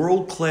Book of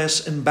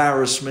world-class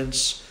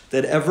embarrassments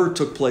that ever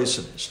took place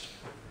in history.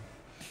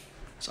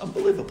 It's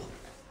unbelievable.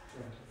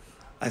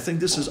 I think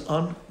this is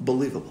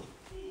unbelievable.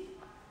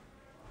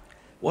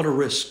 What a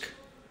risk.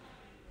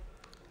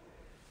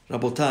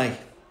 Rabotai,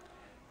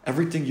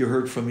 everything you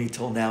heard from me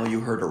till now,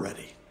 you heard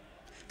already.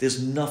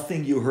 There's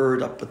nothing you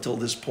heard up until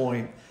this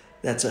point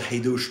that's a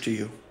hidush to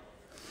you.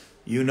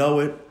 You know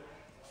it,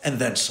 and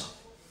then some.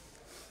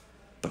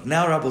 But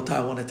now, Rabotai,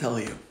 I want to tell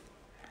you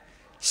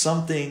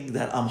something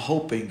that I'm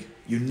hoping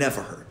you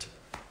never heard.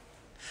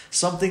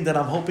 Something that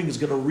I'm hoping is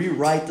going to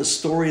rewrite the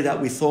story that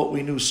we thought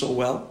we knew so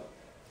well.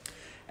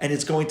 And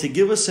it's going to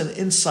give us an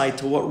insight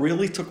to what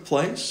really took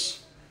place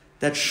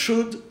that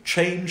should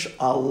change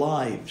our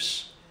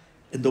lives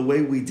in the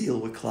way we deal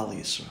with Klal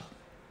Yisrael.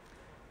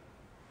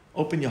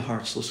 Open your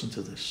hearts, listen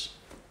to this.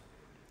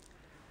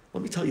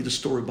 Let me tell you the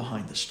story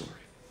behind this story.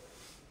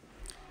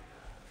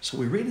 So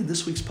we read in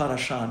this week's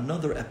parasha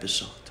another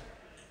episode.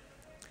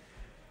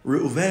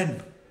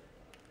 Reuven,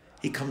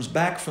 he comes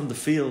back from the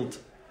field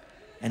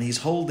and he's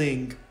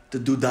holding the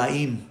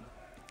dudaim,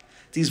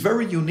 these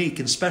very unique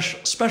and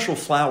special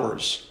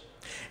flowers.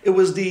 It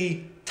was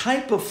the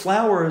type of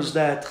flowers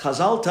that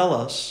Chazal tell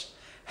us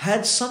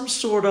had some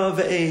sort of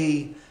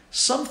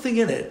something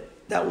in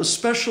it that was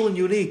special and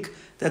unique,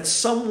 that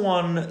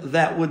someone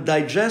that would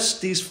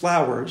digest these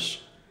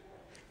flowers,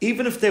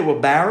 even if they were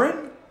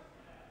barren,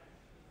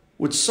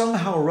 would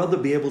somehow or other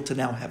be able to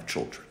now have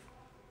children.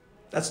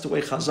 That's the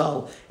way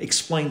Chazal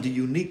explained the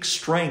unique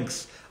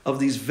strength of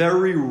these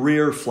very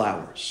rare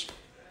flowers.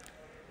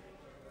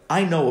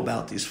 I know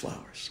about these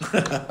flowers.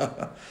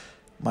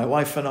 My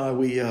wife and I,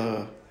 we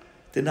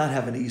did not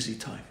have an easy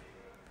time.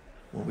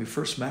 When we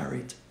first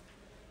married, it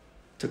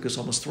took us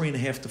almost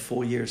 3.5 to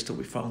 4 years till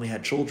we finally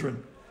had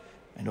children.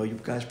 I know you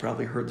guys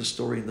probably heard the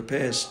story in the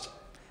past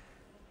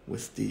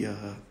with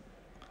the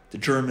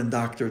German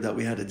doctor that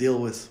we had to deal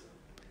with.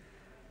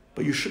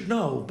 But you should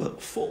know, but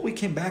before we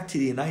came back to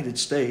the United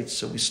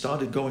States and we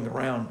started going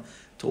around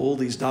to all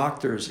these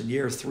doctors in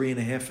year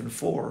 3.5 and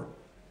 4,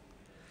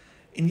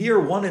 in year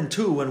 1 and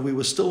 2, when we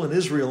were still in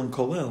Israel in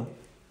Kolel,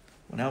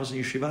 when I was in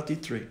Yeshivat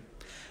Yitri,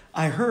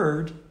 I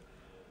heard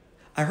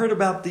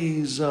about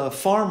these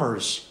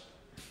farmers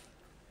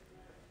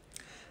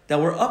that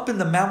were up in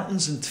the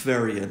mountains in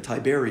Tveria, in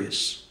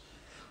Tiberias,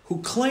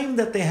 who claimed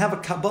that they have a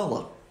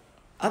Kabbalah,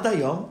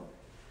 Adayom,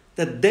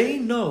 that they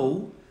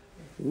know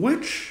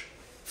which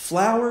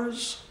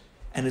flowers,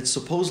 and it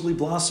supposedly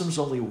blossoms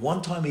only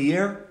one time a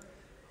year,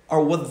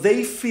 are what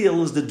they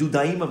feel is the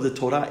dudaim of the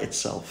Torah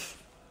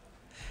itself.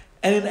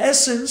 And in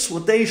essence,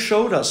 what they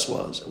showed us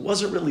it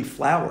wasn't really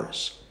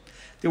flowers.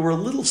 There were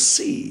little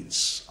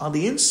seeds on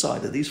the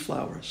inside of these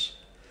flowers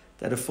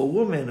that if a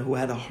woman who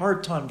had a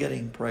hard time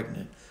getting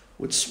pregnant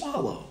would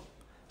swallow,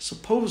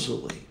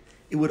 supposedly,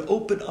 it would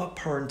open up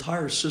her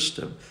entire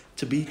system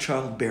to be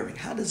childbearing.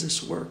 How does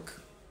this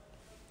work?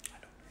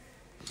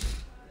 I'm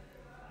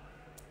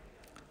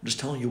just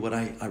telling you what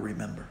I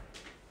remember.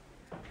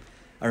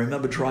 I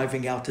remember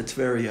driving out to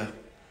Tveria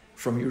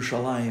from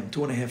Yerushalayim,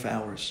 2.5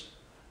 hours,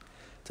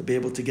 to be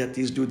able to get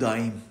these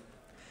dudaim.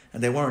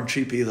 And they weren't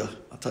cheap either,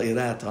 I'll tell you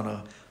that,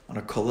 on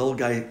a Kollel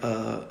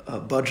guy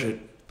budget.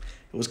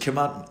 It was came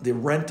out the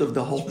rent of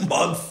the whole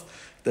month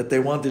that they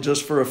wanted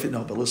just for a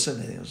no. But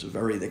listen, it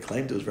was they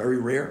claimed it was very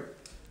rare,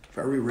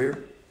 very rare.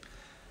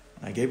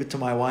 And I gave it to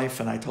my wife,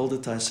 and I told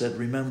it. I said,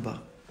 remember,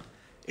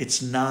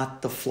 it's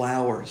not the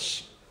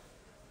flowers.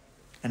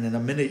 And in a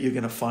minute, you're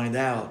going to find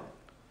out.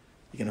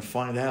 You're going to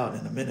find out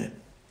in a minute.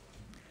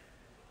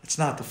 It's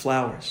not the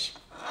flowers.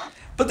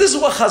 But this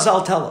is what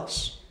Chazal tell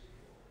us.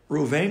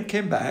 Reuven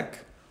came back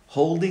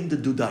holding the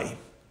dudaim.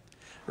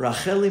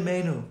 Rachel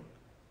Imenu,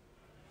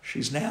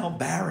 she's now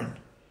barren,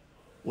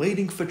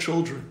 waiting for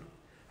children.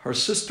 Her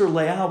sister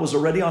Leah was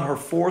already on her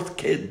 4th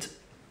kid.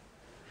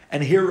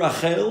 And here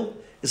Rachel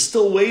is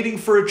still waiting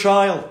for a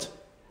child.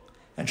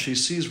 And she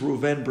sees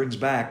Reuven brings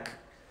back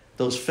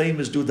those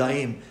famous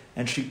dudaim.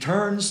 And she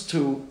turns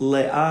to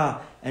Leah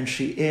and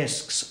she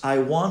asks, I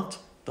want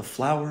the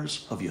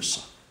flowers of your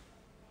son.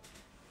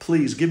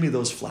 Please give me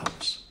those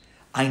flowers.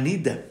 I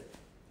need them.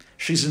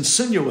 She's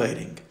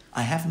insinuating,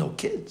 I have no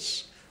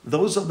kids.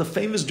 Those are the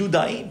famous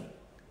dudaim.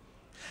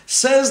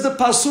 Says the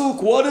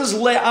pasuk, what does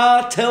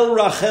Leah tell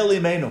Rachel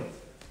Imenu?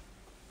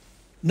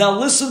 Now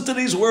listen to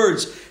these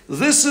words.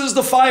 This is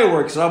the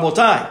fireworks,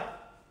 Rabotai.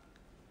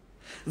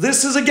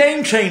 This is a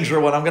game changer,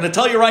 what I'm going to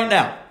tell you right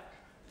now.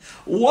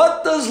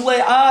 What does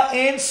Leah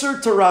answer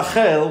to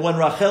Rachel when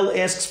Rachel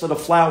asks for the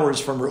flowers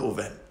from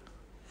Reuven?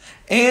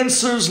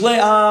 Answers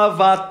Leah,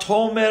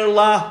 vatomer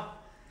la.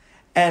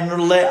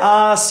 And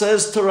Leah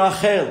says to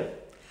Rachel,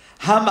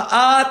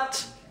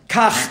 Hamat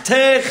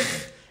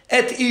kachtech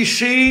et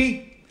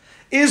ishi.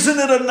 Isn't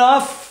it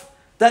enough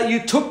that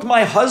you took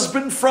my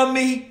husband from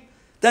me?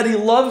 That he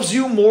loves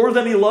you more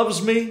than he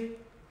loves me?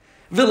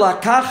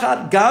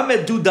 V'lakachat gam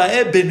et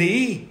dudae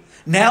beni.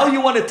 Now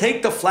you want to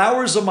take the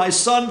flowers of my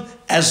son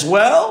as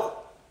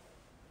well?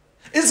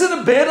 Isn't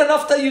it bad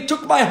enough that you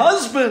took my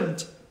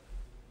husband?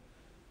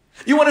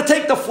 You want to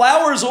take the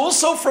flowers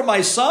also from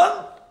my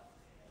son?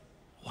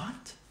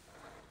 What?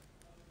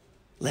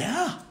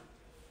 Leah,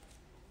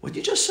 what did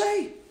you just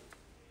say?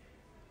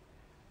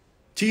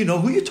 Do you know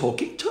who you're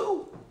talking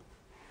to?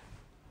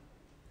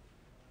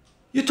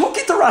 You're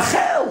talking to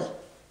Rachel.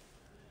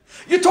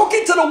 You're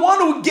talking to the one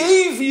who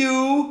gave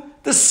you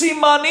the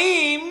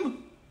simanim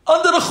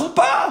under the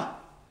chuppah.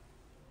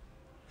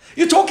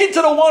 You're talking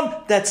to the one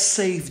that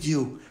saved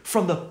you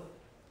from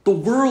the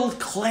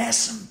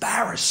world-class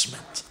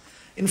embarrassment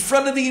in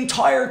front of the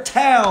entire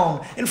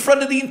town, in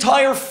front of the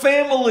entire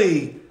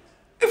family.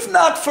 If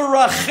not for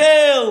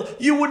Rachel,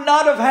 you would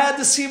not have had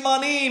the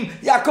simanim.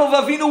 Yaakov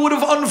Avinu would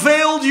have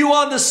unveiled you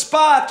on the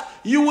spot.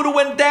 You would have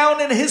went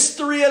down in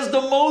history as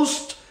the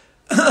most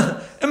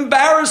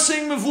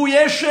embarrassing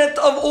mevuyeshet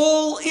of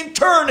all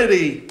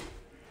eternity.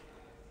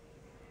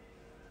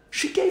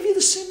 She gave you the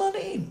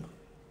simanim.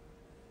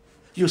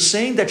 You're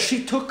saying that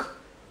she took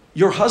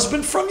your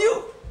husband from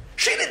you?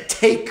 She didn't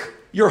take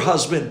your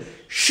husband.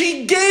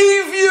 She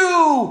gave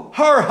you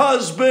her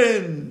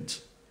husband.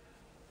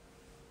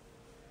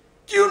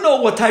 Do you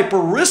know what type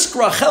of risk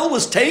Rachel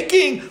was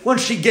taking when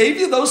she gave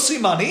you those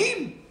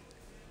simanim?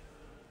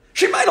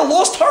 She might have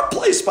lost her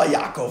place by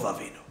Yaakov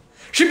Avinu.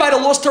 She might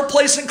have lost her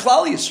place in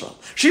Klal Yisrael.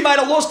 She might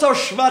have lost her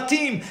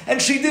shvatim.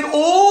 And she did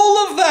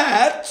all of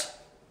that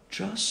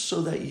just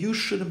so that you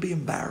shouldn't be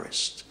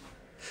embarrassed.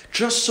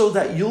 Just so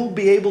that you'll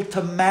be able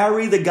to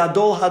marry the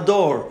Gadol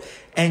Hador.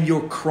 And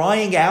you're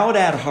crying out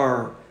at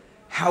her,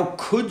 how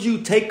could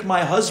you take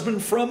my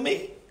husband from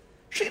me?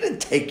 She didn't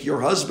take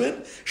your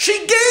husband. She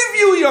gave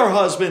you your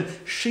husband.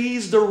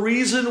 She's the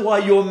reason why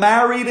you're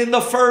married in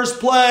the first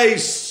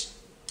place.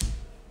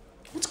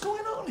 What's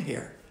going on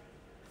here?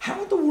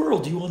 How in the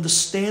world do you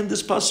understand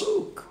this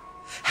pasuk?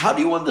 How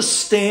do you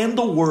understand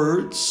the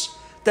words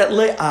that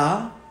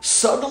Leah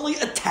suddenly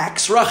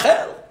attacks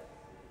Rachel?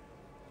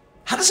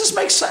 How does this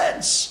make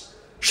sense?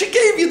 She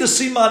gave you the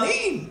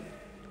simanim.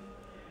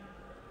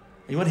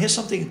 You want to hear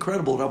something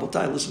incredible,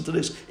 Rabotai? Listen to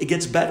this. It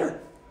gets better.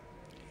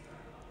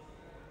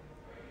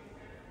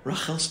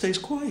 Rachel stays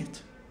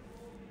quiet.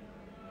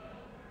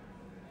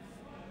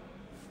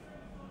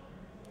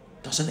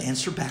 Doesn't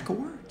answer back a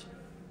word.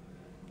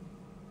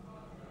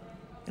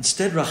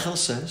 Instead, Rachel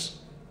says,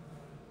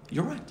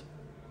 you're right.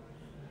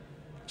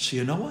 So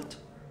you know what?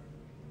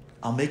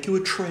 I'll make you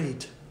a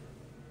trade.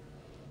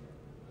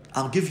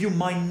 I'll give you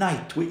my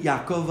night with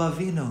Yaakov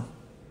Avinu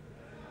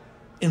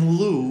in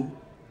lieu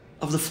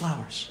of the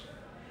flowers.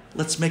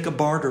 Let's make a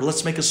barter.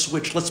 Let's make a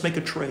switch. Let's make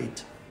a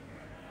trade.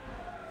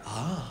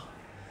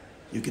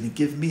 You're going to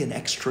give me an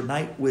extra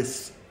night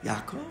with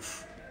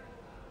Yaakov?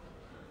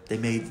 They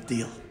made the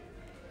deal.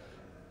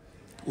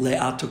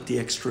 Leah took the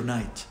extra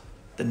night.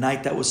 The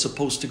night that was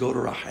supposed to go to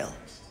Rachel.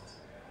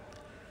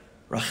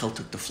 Rachel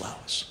took the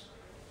flowers.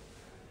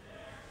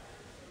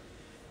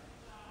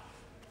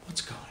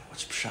 What's going on?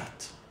 What's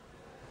pshat?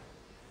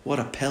 What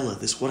a pele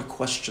this, what a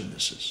question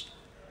this is.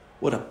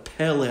 What a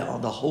pele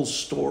on the whole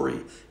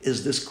story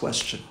is this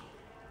question.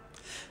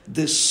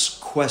 This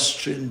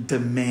question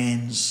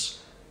demands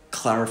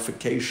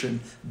clarification.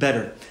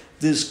 Better,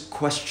 this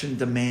question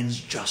demands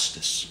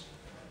justice.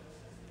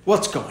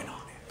 What's going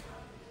on here?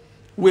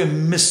 We're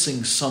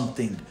missing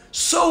something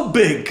so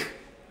big.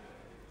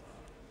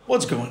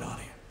 What's going on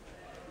here?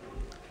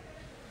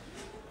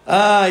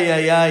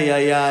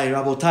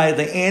 Rabotai,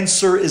 the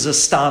answer is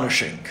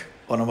astonishing,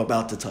 what I'm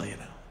about to tell you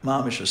now.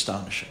 Mamish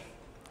astonishing.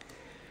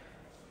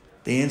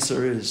 The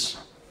answer is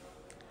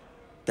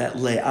that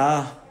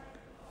Leah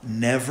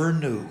never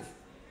knew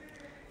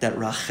that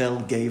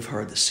Rachel gave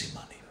her the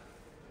simanim.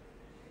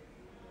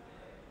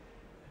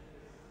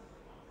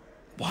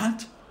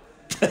 What?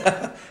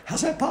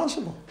 How's that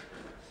possible?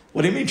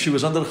 What do you mean she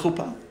was under the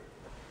chuppah?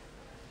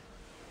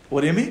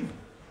 What do you mean?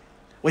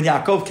 When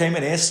Yaakov came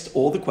and asked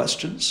all the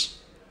questions,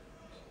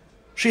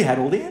 she had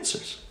all the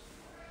answers.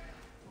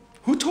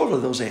 Who taught her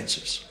those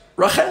answers?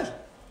 Rachel.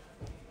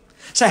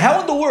 So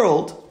how in the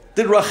world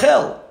did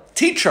Rachel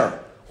teach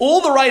her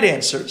all the right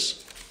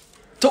answers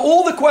to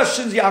all the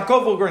questions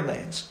Yaakov was going to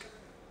ask?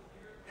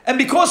 And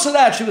because of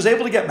that, she was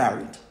able to get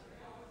married.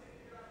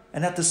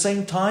 And at the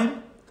same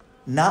time,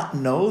 not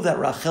know that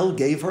Rachel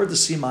gave her the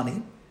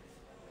simanim?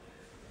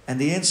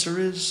 And the answer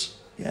is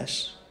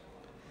yes.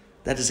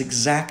 That is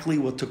exactly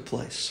what took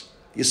place.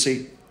 You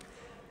see,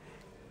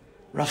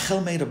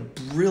 Rachel made a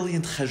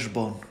brilliant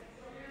cheshbon.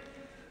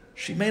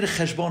 She made a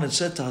cheshbon and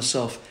said to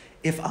herself,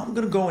 if I'm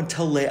going to go and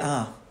tell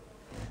Leah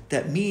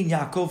that me and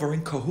Yaakov are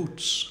in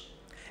cahoots,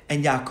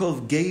 and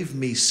Yaakov gave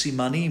me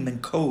simanim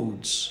and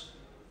codes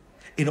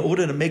in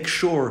order to make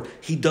sure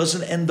he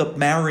doesn't end up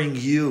marrying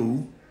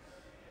you,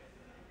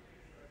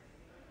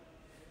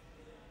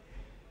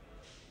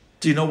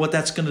 do you know what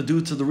that's going to do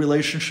to the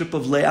relationship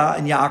of Leah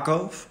and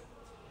Yaakov?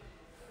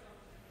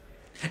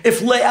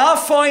 If Leah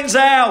finds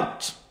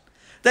out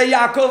that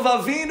Yaakov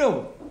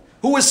Avinu,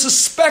 who was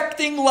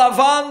suspecting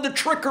Lavan the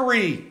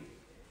trickery,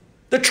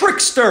 the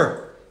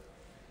trickster,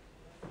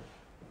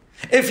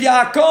 if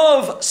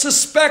Yaakov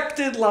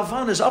suspected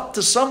Lavan is up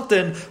to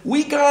something,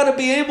 we got to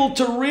be able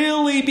to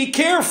really be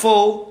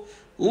careful.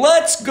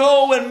 Let's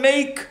go and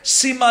make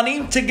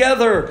simanim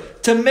together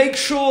to make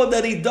sure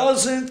that he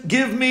doesn't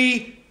give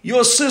me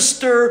your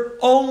sister,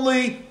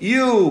 only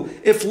you.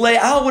 If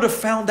Leah would have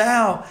found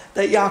out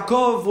that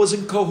Yaakov was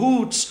in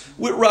cahoots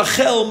with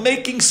Rachel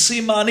making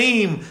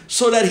simanim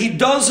so that he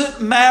doesn't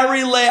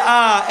marry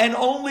Leah and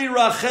only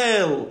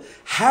Rachel,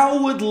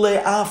 how would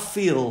Leah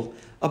feel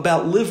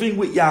about living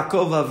with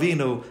Yaakov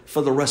Avinu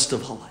for the rest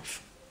of her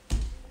life?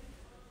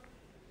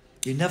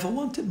 You never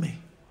wanted me.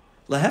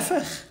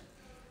 Lehefech.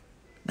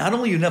 Not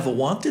only you never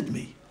wanted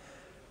me,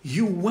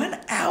 you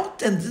went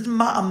out and did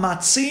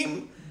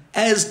ma'amatzim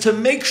as to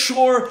make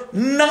sure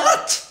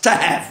not to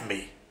have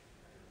me.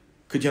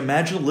 Could you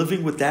imagine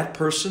living with that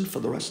person for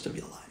the rest of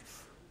your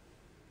life?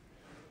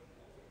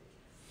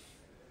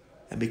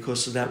 And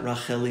because of that,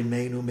 Rachel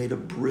Imenu made a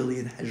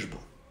brilliant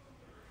heshbon.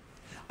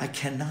 I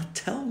cannot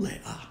tell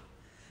Leah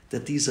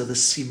that these are the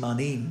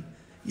simanim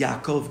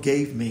Yaakov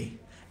gave me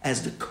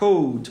as the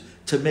code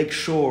to make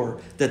sure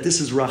that this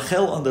is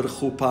Rachel under the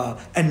chuppah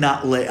and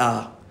not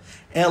Leah.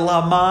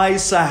 Elamai,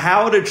 so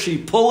how did she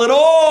pull it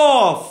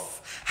off?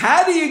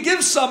 How do you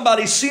give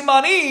somebody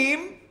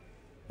simanim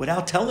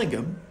without telling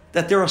him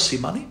that there are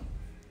simanim?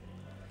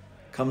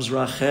 Comes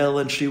Rachel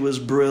and she was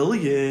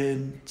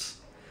brilliant.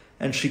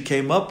 And she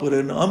came up with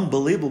an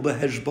unbelievable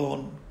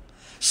heshbon.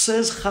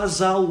 Says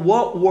Chazal,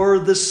 what were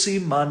the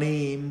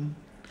simanim?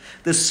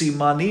 The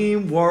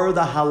simanim were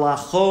the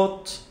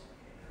halachot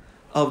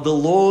of the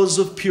laws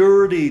of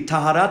purity,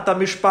 taharat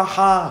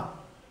mishpacha.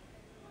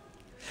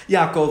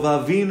 Yaakov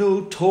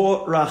Avinu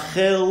taught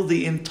Rachel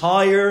the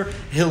entire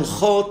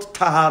Hilchot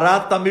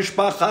Taharat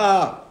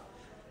HaMishpacha.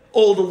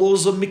 All the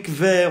laws of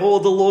mikveh,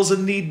 all the laws of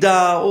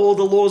nidah, all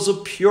the laws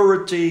of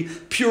purity,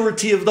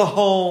 purity of the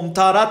home,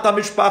 Taharat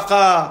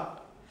HaMishpacha.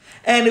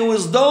 And it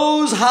was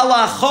those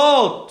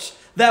halachot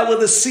that were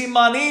the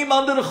simanim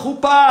under the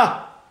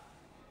chuppah.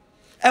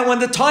 And when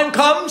the time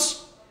comes,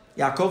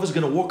 Yaakov is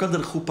going to walk under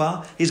the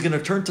chuppah. He's going to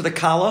turn to the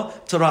kala,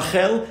 to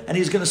Rachel, and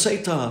he's going to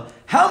say to her,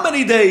 how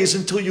many days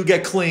until you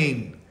get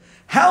clean?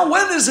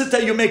 When is it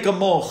that you make a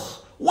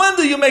moch? When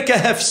do you make a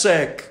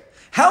hefsek?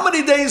 How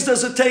many days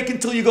does it take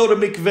until you go to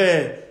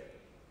mikveh?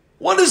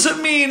 What does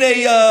it mean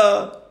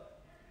a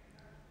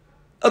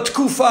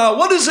tkufa?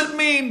 What does it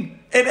mean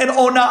an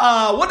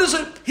ona'ah? What does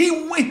it?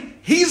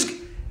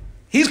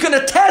 He's going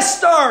to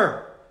test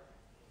her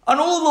on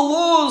all the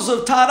laws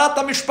of Taharat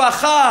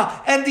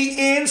HaMishpacha, and the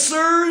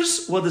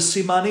answers were the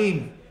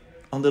simanim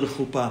under the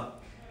chuppah.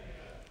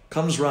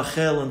 Comes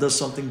Rachel and does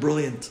something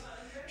brilliant.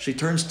 She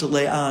turns to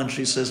Leah and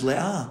she says,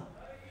 Leah,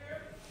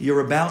 you're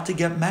about to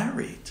get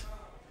married.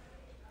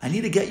 I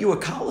need to get you a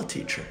kala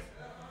teacher.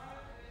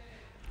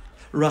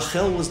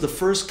 Rachel was the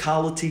first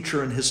kala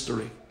teacher in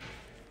history.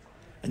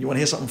 And you want to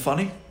hear something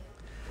funny?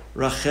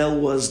 Rachel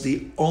was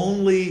the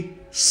only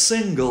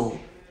single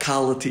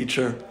Kala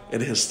teacher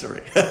in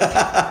history.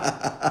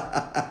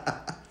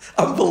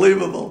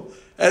 Unbelievable.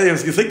 Anyway,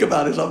 if you think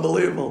about it, it's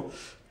unbelievable.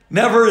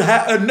 Never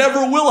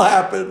will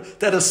happen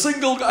that a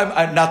single,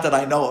 not that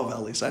I know of,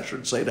 at least I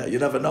shouldn't say that. You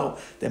never know.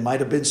 There might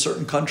have been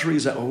certain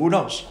countries that, who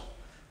knows?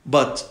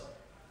 But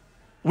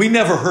we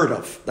never heard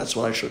of. That's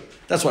what I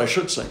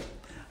should say.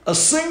 A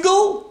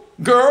single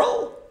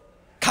girl,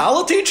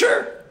 Kala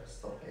teacher,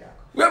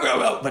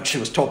 but she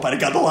was taught by the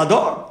Gadol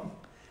Hador.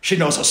 She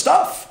knows her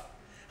stuff.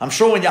 I'm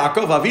sure when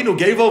Yaakov Avinu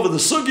gave over the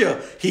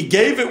sugya, he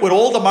gave it with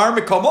all the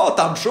marmikomot.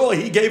 I'm sure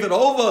he gave it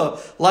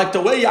over like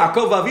the way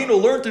Yaakov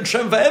Avinu learned in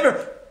Shem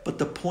Va'ever. But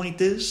the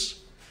point is,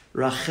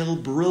 Rachel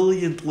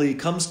brilliantly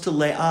comes to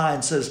Leah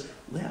and says,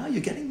 Leah,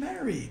 you're getting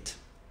married.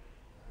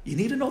 You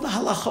need to know the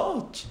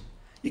halachot.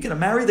 You're going to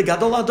marry the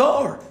Gadol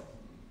Hador.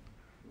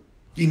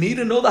 You need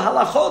to know the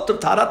halachot of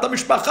Taharat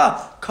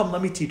HaMishpacha. Come,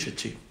 let me teach it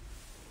to you.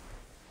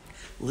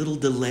 Little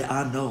did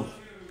Leah know.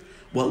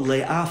 What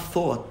Leah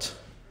thought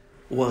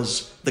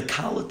was the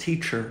Kala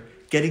teacher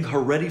getting her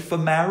ready for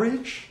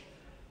marriage,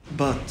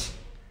 but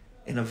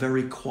in a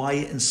very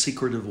quiet and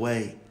secretive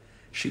way,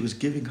 she was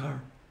giving her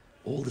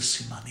all the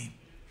simanim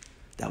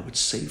that would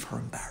save her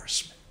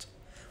embarrassment.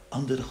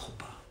 Under the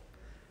chuppah,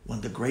 when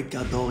the great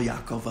Gadol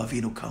Yaakov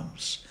Avinu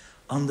comes,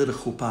 under the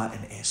chuppah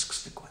and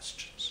asks the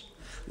questions.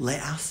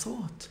 Leah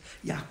thought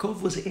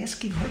Yaakov was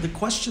asking her the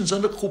questions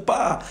under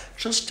chuppah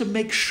just to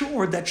make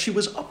sure that she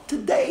was up to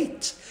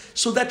date,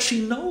 so that she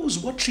knows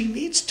what she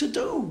needs to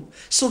do,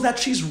 so that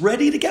she's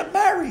ready to get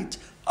married.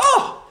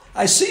 Oh,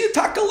 I see you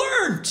Taka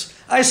learned.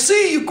 I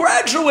see you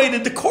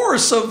graduated the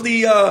course of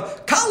the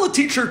Kala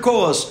teacher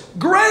course.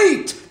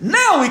 Great!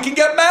 Now we can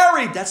get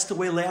married. That's the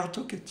way Leah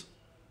took it.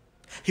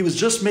 He was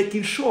just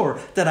making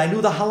sure that I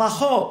knew the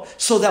halachot,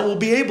 so that we'll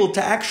be able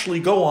to actually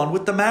go on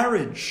with the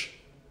marriage.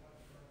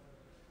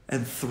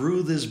 And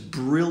through this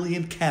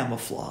brilliant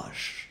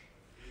camouflage,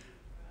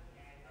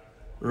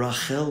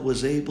 Rachel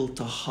was able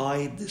to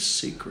hide this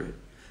secret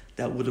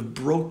that would have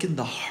broken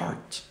the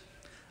heart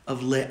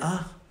of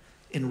Leah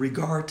in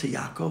regard to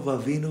Yaakov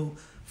Avinu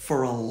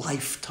for a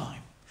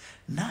lifetime.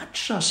 Not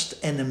just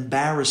an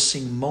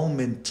embarrassing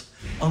moment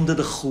under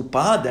the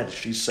chuppah that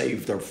she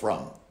saved her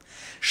from.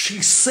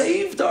 She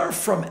saved her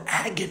from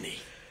agony.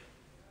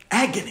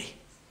 Agony.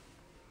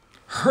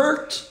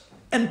 Hurt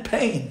and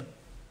pain.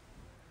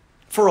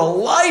 For a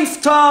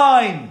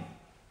lifetime.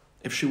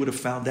 If she would have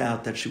found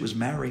out that she was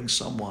marrying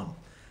someone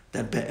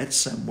that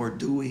be'etzem were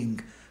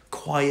doing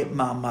quiet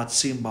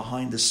ma'amatzim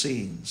behind the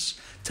scenes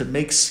to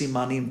make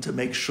simanim, to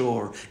make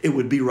sure it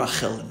would be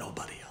Rachel and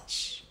nobody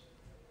else.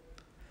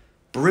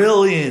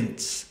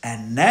 Brilliant.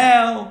 And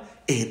now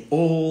it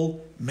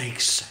all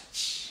makes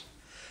sense.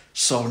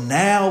 So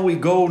now we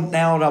go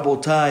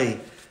Rabotai,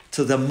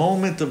 to the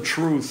moment of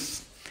truth.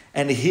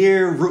 And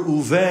here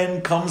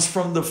Reuven comes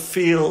from the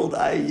field.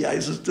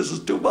 This is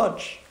too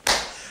much.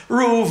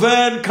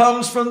 Reuven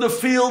comes from the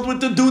field with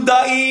the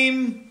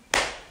dudaim.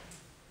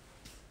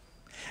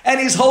 And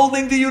he's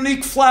holding the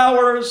unique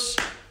flowers.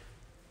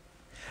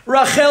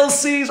 Rachel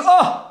sees,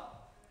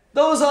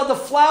 those are the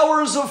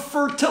flowers of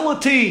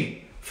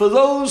fertility for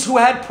those who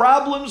had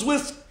problems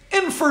with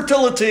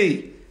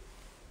infertility.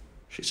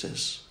 She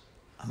says,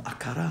 I'm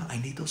akara,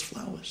 I need those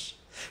flowers.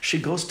 She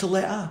goes to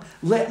Leah.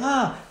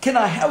 Leah, can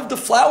I have the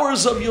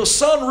flowers of your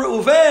son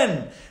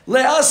Reuven?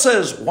 Leah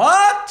says,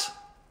 what?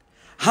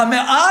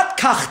 Hame'at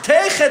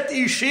kachtechet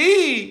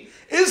ishi.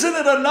 Isn't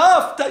it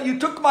enough that you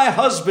took my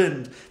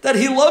husband, that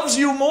he loves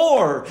you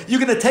more? You're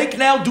going to take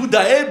now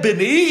dudae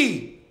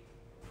bini?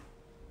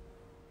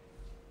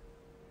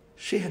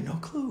 She had no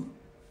clue.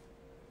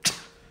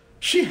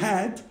 She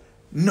had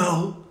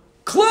no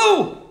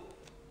clue.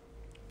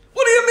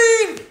 What do you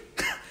mean?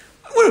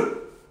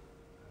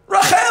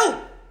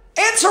 Rachel,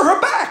 answer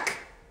her back.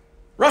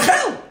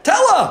 Rachel,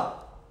 tell her.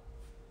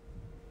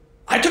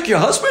 I took your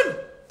husband.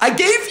 I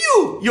gave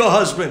you your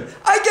husband.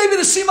 I gave you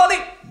the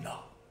simanim. No.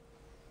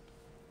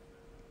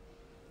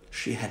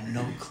 She had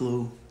no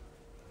clue.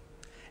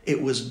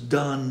 It was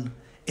done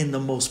in the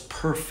most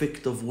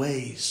perfect of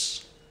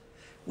ways,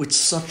 with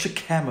such a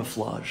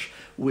camouflage,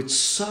 with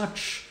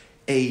such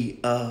a,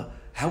 a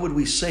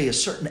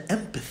certain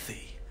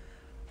empathy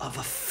of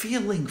a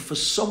feeling for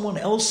someone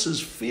else's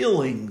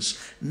feelings,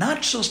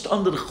 not just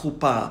under the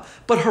chuppah,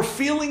 but her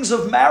feelings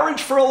of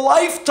marriage for a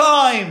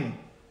lifetime.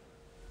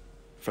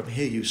 From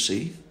here you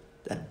see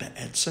that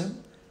be'etzem,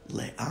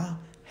 Leah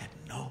had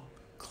no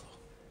clue.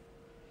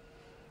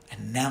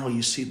 And now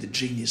you see the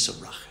genius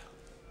of Rachel.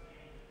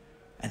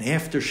 And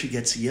after she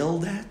gets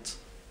yelled at,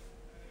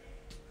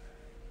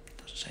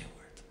 doesn't say a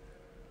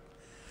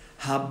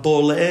word.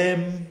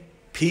 Habolem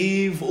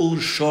piv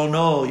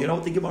ulshono. You know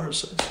what the Gemara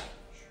says?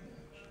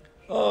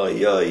 Oh,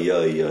 yeah.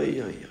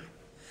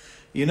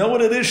 You know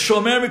what it is?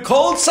 Shomer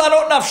mikol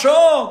tzarot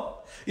nafsho.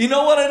 You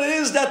know what it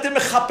is? That the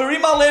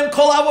mechaperim aleim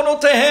kol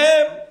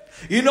avonotehem.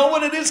 You know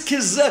what it is?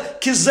 Kizerach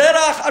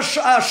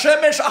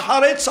hashemesh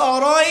acharei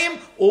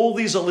tzarayim. All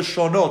these are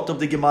lishonot of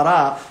the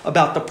Gemara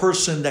about the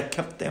person that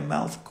kept their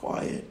mouth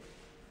quiet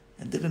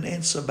and didn't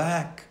answer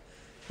back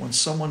when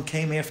someone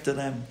came after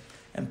them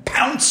and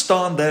pounced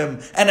on them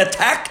and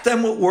attacked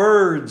them with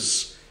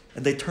words.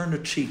 And they turned a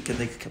cheek and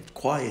they kept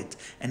quiet.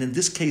 And in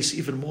this case,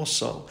 even more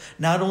so.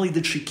 Not only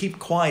did she keep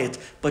quiet,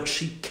 but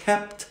she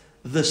kept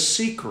the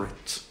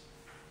secret.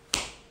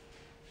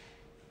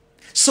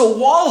 So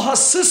while her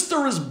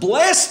sister is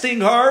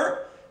blasting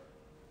her,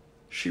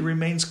 she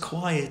remains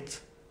quiet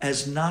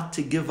as not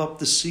to give up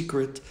the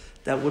secret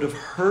that would have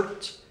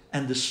hurt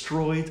and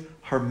destroyed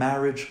her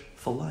marriage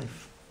for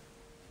life.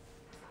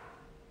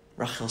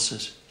 Rachel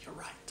says, you're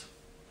right.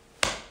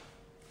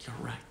 You're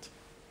right.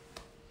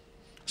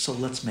 So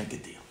let's make a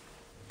deal.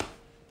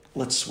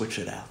 Let's switch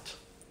it out.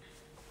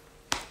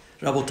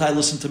 Rabotai,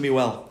 listen to me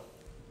well.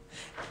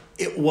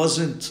 It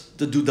wasn't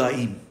the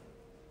Dudaim.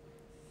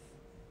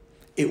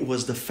 It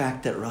was the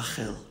fact that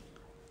Rachel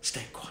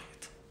stayed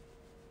quiet.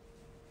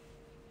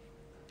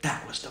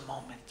 That was the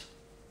moment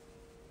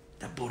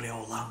that Borei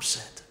Olam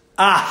said,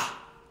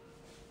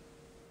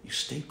 you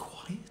stayed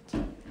quiet?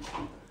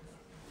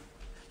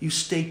 You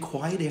stay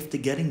quiet after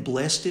getting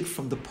blasted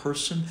from the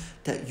person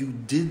that you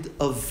did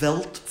a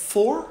velt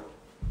for?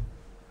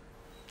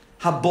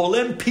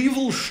 Habolem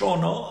pivul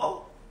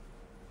shono?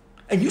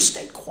 And you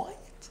stayed quiet?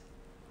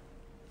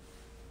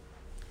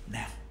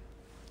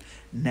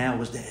 Now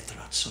was the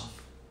etratzon.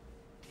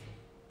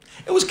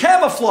 It was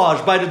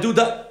camouflaged by the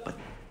duda, but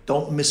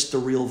don't miss the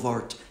real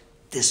vart.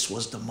 This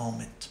was the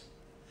moment.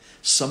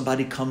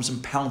 Somebody comes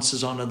and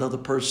pounces on another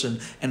person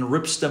and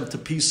rips them to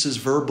pieces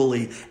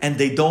verbally, and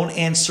they don't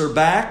answer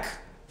back.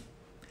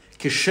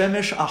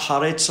 Kishemesh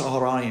acharet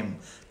saharayim.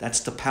 That's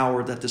the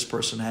power that this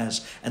person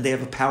has. And they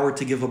have a power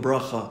to give a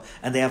bracha.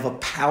 And they have a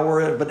power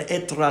of an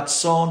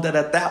etratzon that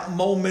at that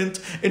moment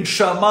in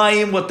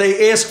Shamayim, what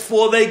they ask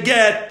for, they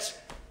get.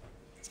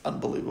 It's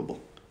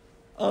unbelievable.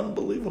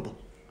 Unbelievable.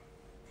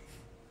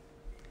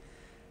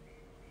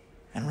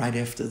 And right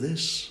after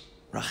this,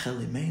 Rachel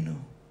Imenu,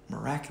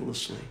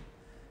 miraculously,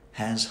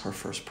 has her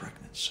first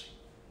pregnancy.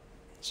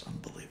 It's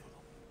unbelievable.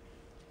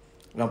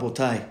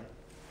 Rabotai,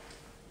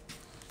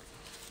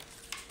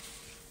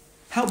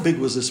 how big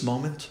was this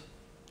moment?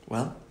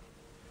 Well,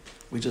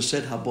 we just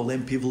said,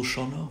 Habolem pivul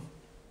shono.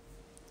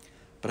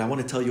 But I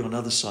want to tell you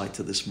another side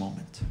to this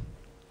moment.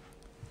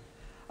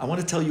 I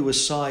want to tell you a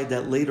side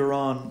that later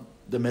on,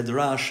 the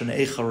Midrash and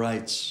Eicha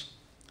writes,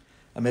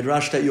 a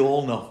Midrash that you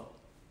all know.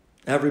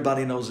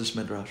 Everybody knows this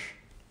Midrash.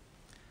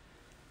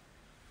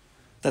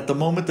 That the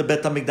moment the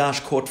Bet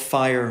HaMikdash caught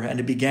fire and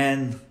it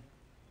began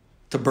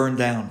to burn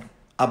down,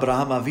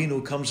 Abraham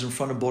Avinu comes in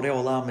front of Borei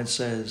Olam and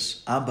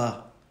says,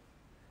 Abba,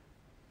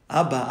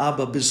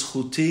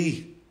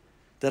 bizchuti,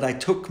 that I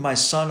took my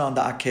son on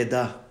the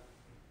Akedah.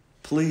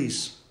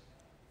 Please,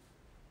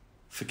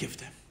 forgive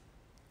them.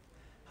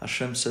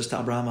 Hashem says to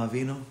Abraham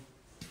Avinu,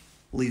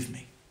 leave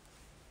me.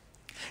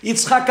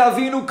 Yitzchak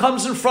Avinu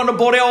comes in front of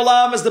Borei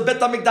Olam as the Bet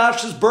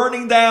HaMikdash is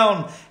burning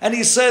down. And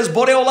he says,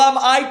 Borei Olam,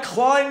 I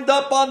climbed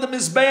up on the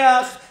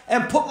Mizbeach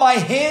and put my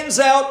hands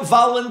out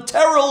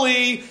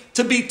voluntarily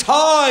to be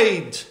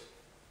tied.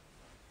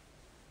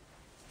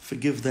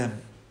 Forgive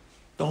them.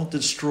 Don't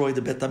destroy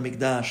the Bet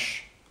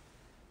HaMikdash.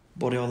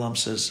 Borei Olam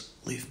says,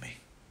 leave me.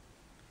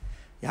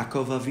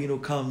 Yaakov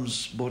Avinu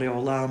comes, Borei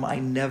Olam, I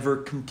never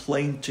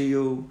complained to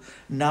you,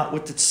 not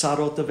with the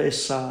tzarot of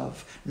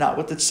Esav, not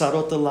with the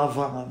tzarot of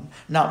Lavan,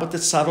 not with the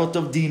tzarot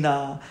of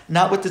Dinah,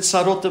 not with the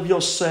tzarot of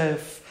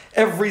Yosef.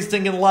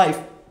 Everything in life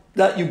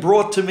that you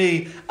brought to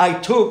me, I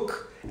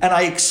took and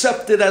I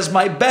accepted as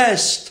my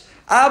best.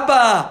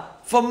 Abba,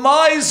 for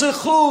my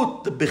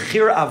zechut, the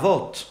Bechir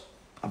Avot,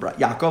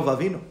 Yaakov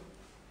Avinu,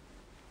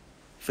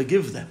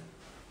 forgive them.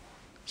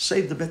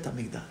 Save the Bet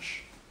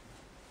HaMikdash.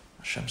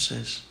 Hashem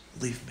says,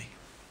 leave me.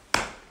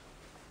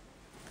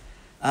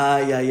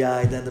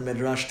 Then the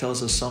Midrash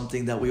tells us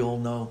something that we all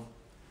know.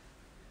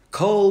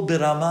 Kol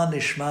birama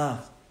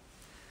nishma.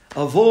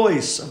 A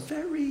voice, a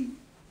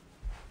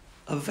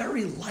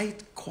very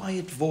light,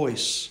 quiet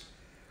voice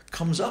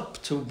comes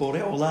up to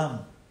Borei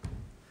Olam.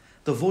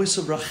 The voice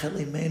of Rachel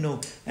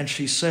Imenu, and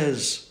she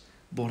says,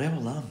 Borei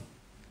Olam,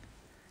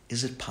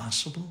 is it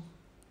possible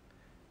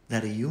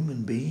that a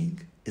human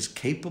being is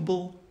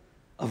capable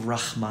of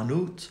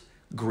Rahmanut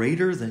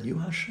greater than you,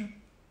 Hashem?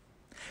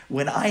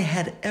 When I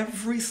had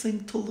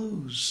everything to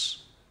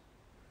lose,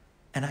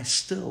 and I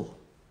still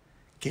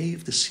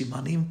gave the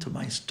simanim to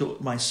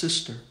my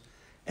sister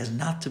as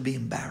not to be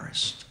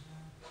embarrassed.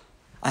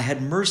 I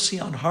had mercy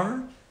on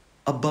her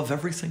above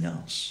everything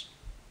else.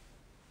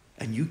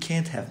 And you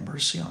can't have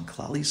mercy on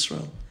Klal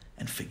Yisrael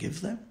and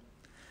forgive them?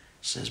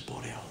 Says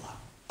Borei Olam.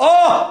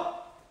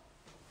 Oh!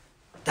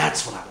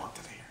 That's what I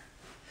wanted to hear.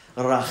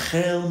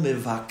 Rachel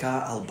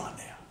mevaka al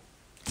banea.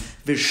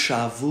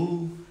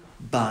 V'shavu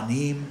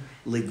banim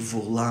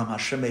ligvulam.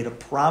 Hashem made a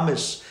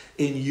promise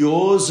in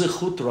your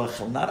zechut,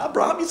 Rachel. Not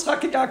Abraham,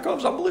 Yitzchak, and Yaakov.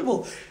 It's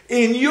unbelievable.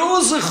 In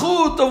your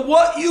zechut of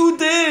what you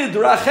did,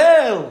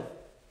 Rachel.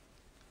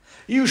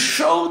 You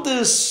showed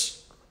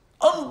this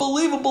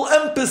unbelievable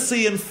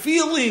empathy and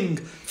feeling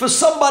for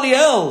somebody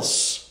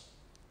else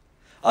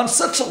on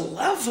such a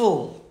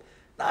level.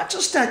 Not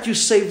just that you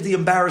saved the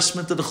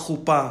embarrassment of the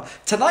chuppah.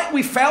 Tonight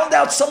we found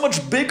out so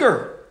much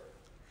bigger.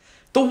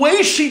 The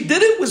way she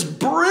did it was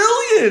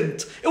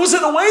brilliant. It was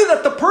in a way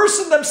that the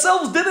person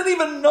themselves didn't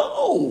even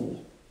know.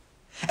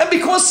 And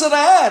because of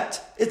that,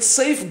 it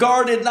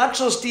safeguarded not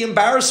just the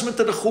embarrassment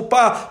of the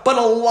chuppah, but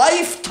a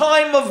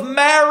lifetime of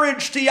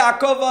marriage to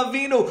Yaakov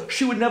Avinu.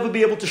 She would never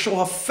be able to show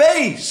her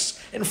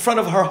face in front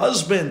of her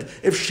husband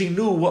if she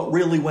knew what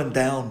really went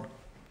down.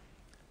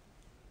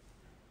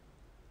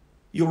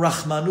 Your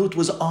Rahmanut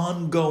was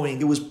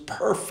ongoing. It was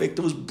perfect.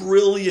 It was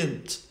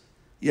brilliant.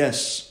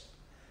 Yes,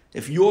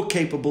 if you're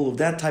capable of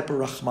that type of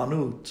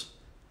Rahmanut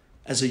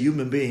as a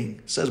human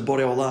being, says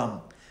Borei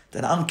Olam,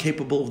 then I'm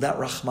capable of that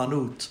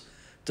Rahmanut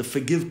to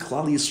forgive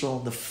Klal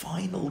Yisrael, the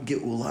final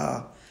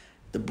Geulah,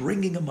 the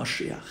bringing of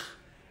Mashiach,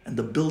 and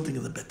the building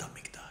of the Bet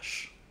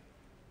HaMikdash.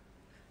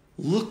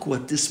 Look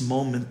what this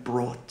moment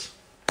brought.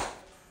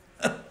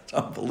 It's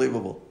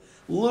unbelievable.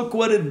 Look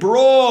what it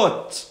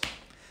brought.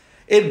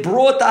 It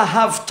brought a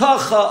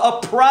havtacha,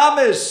 a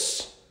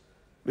promise.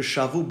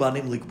 V'shavu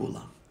banim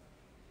likbulam.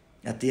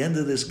 At the end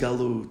of this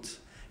galut,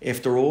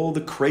 after all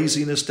the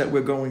craziness that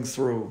we're going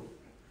through,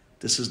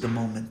 this is the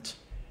moment.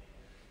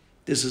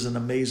 This is an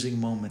amazing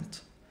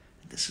moment.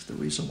 This is the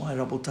reason why,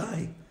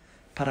 Rabotai,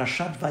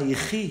 Parashat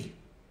Vayichi.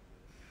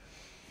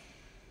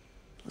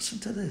 Listen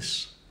to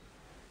this.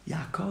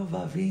 Yaakov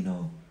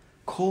Avinu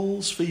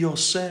calls for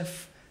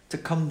Yosef to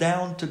come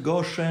down to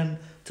Goshen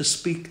to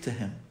speak to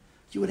him.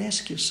 You would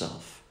ask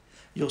yourself,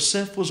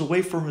 Yosef was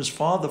away from his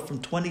father from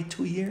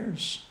 22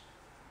 years.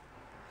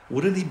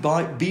 Wouldn't he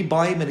be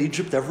by him in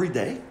Egypt every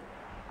day?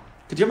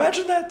 Could you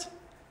imagine that?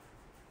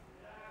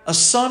 A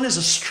son is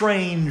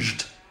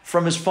estranged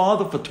from his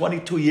father for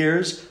 22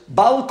 years,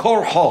 Bal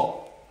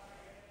Korho,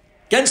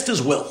 against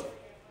his will.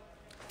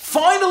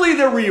 Finally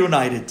they're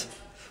reunited.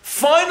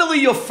 Finally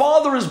your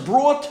father is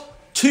brought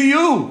to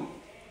you,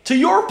 to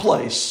your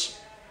place,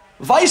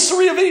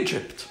 Viceroy of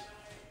Egypt.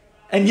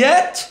 And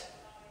yet,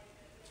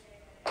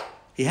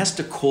 he has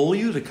to call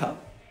you to come.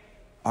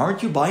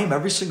 Aren't you by him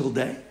every single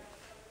day?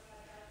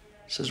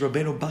 Says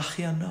Rabbeinu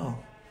Bachya, no.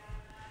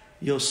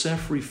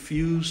 Yosef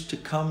refused to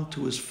come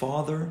to his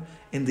father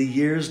in the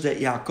years that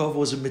Yaakov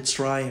was in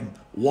Mitzrayim.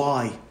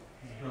 Why?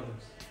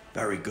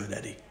 Very good,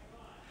 Eddie.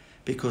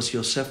 Because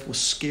Yosef was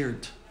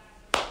scared.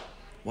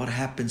 What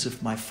happens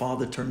if my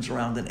father turns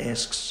around and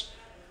asks,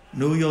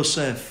 "No,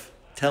 Yosef,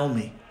 tell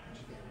me,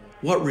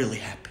 what really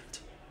happened?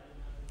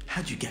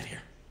 How'd you get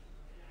here?"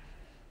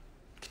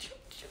 Do you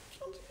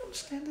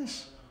understand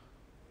this?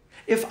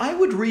 If I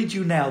would read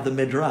you now the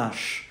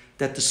Midrash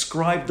that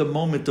described the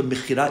moment of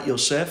Mechirat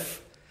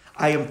Yosef,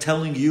 I am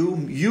telling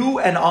you, you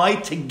and I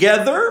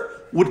together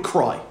would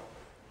cry.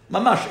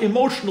 Mamash,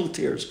 emotional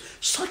tears.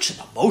 Such an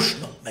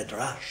emotional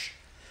Midrash.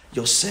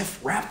 Yosef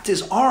wrapped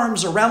his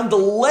arms around the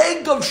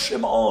leg of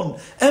Shimon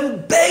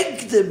and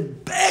begged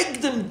him,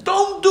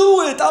 don't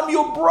do it. I'm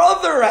your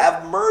brother.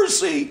 Have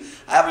mercy.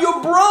 I'm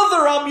your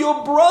brother. I'm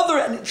your brother.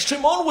 And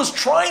Shimon was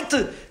trying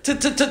to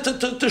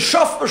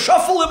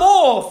shuffle him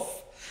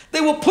off. They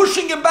were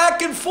pushing him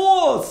back and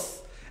forth.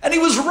 And he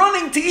was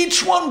running to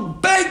each one,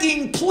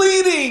 begging,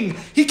 pleading.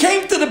 He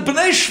came to the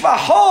Bnei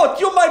Shvachot.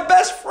 You're my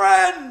best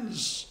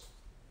friends.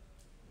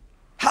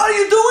 How are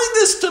you doing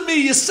this to me?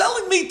 You're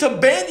selling me to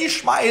Ben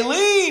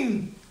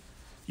Yishmaelim.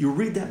 You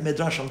read that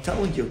Midrash, I'm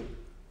telling you.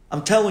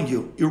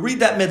 You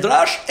read that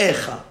Midrash,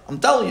 Echa. I'm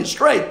telling you,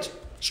 straight.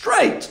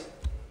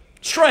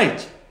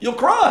 You'll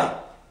cry.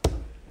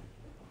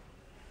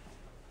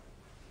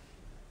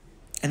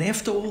 And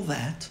after all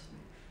that,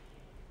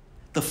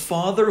 the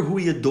father who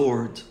he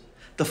adored,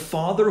 the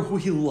father who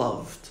he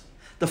loved,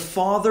 the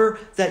father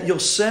that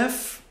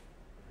Yosef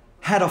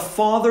had a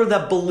father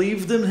that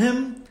believed in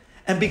him,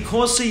 and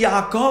because of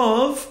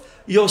Yaakov,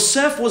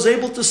 Yosef was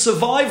able to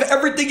survive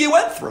everything he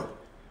went through.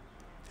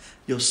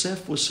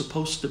 Yosef was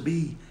supposed to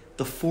be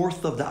the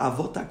fourth of the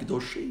Avot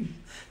HaKadoshim.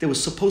 There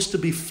was supposed to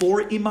be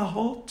 4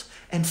 Imahot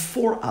and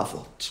 4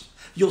 Avot.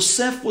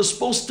 Yosef was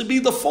supposed to be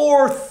the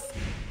fourth.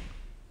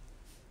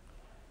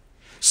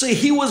 See,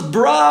 he was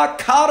Bra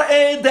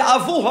Kar'e de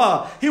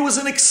Avuha. He was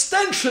an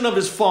extension of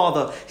his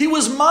father. He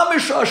was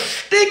Mamish a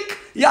shtik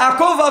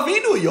Yaakov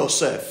Avinu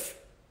Yosef.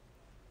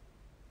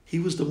 He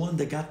was the one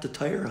that got the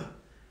Torah.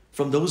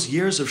 From those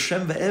years of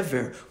Shem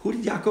ve'ever, who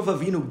did Yaakov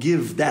Avinu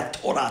give that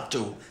Torah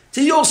to?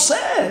 To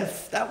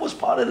Yosef. That was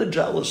part of the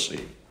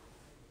jealousy.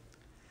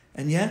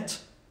 And yet,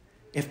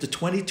 after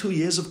 22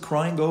 years of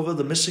crying over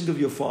the missing of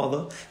your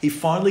father, he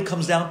finally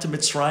comes down to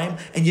Mitzrayim,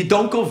 and you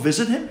don't go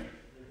visit him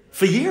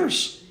for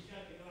years.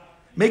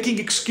 Making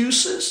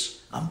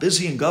excuses. I'm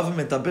busy in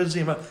government. I'm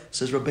busy in...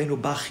 Says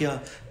Rabbeinu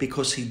Bachya,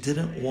 because he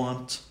didn't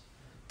want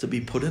to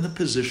be put in a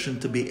position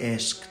to be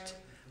asked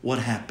what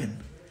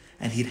happened.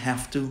 And he'd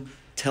have to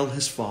tell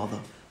his father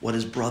what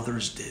his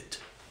brothers did.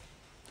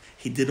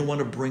 He didn't want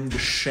to bring the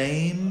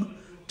shame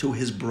to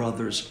his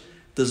brothers.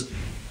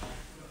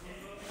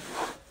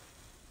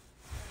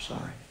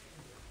 Sorry.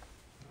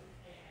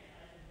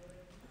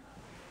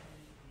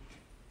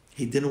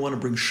 He didn't want to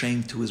bring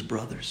shame to his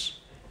brothers.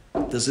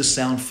 Does this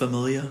sound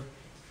familiar?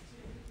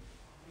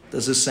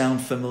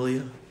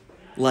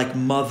 Like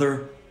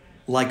mother,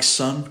 like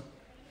son?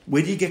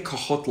 Where do you get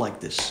kochot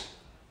like this?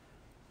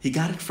 He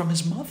got it from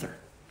his mother.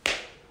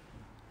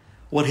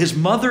 What his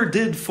mother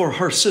did for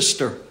her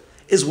sister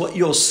is what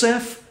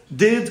Yosef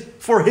did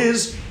for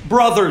his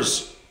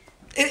brothers.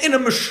 In a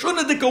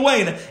meshunadik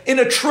way, in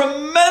a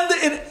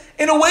tremendous,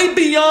 in a way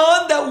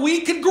beyond that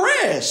we can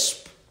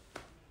grasp.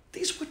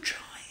 These were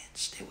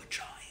giants. They were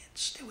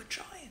giants. They were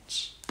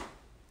giants.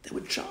 They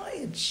were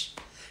giants.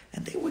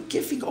 And they were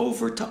giving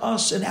over to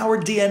us in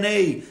our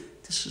DNA.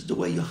 This is the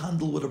way you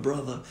handle with a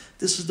brother.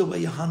 This is the way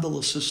you handle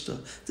a sister.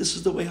 This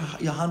is the way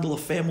you handle a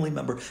family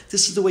member.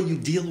 This is the way you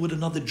deal with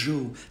another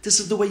Jew.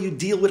 This is the way you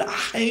deal with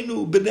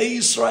Acheinu, Bnei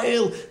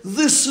Yisrael.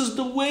 This is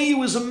the way it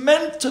was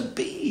meant to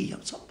be.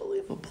 It's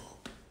unbelievable.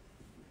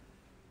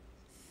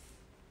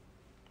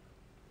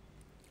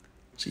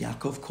 So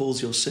Yaakov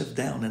calls Yosef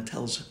down and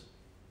tells him,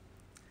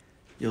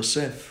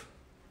 Yosef,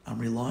 I'm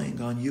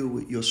relying on you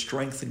with your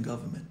strength in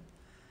government.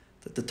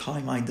 That the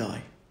time I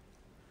die,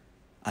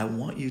 I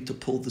want you to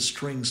pull the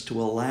strings to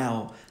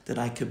allow that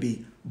I could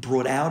be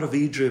brought out of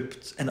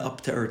Egypt and up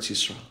to Eretz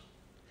Yisrael.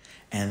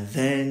 And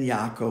then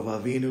Yaakov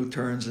Avinu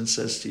turns and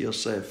says to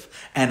Yosef,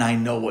 and I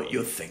know what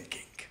you're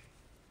thinking.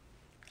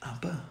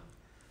 Abba,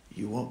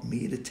 you want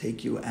me to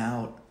take you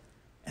out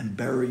and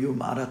bury you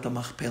Ma'arat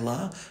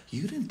HaMachpelah?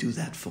 You didn't do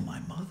that for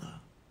my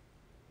mother.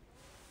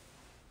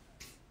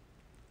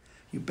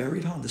 You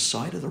buried her on the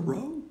side of the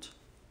road.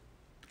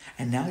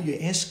 And now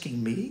you're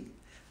asking me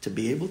to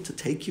be able to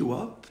take you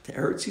up to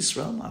Eretz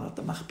Yisrael, Ma'arat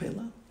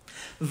HaMachpelah.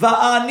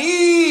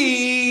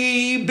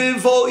 Va'ani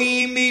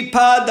bivoi mi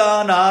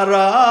padan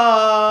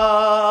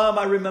aram.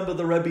 I remember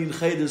the Rebbe in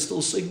Cheder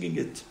still singing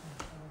it.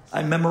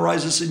 I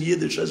memorized this in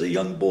Yiddish as a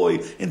young boy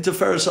in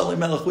Tiferes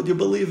Elimelech. Would you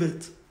believe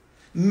it?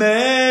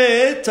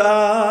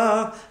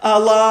 Meta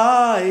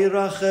alai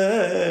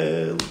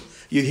Rachel.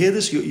 You hear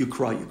this, you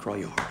cry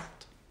your heart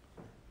out.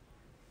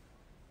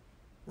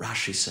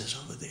 Rashi says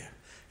over there,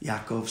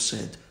 Yaakov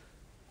said,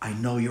 I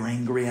know you're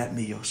angry at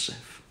me,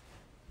 Yosef.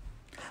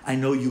 I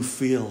know you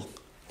feel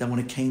that when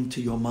it came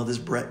to your mother's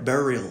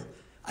burial,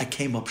 I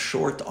came up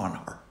short on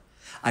her.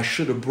 I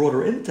should have brought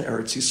her into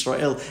Eretz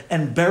Yisrael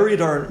and buried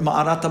her in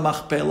Ma'arat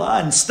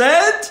HaMachpelah.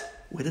 Instead,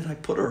 where did I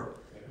put her?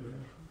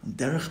 On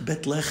Derech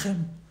Bet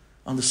Lechem,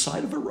 on the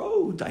side of a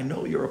road. I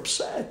know you're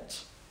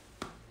upset.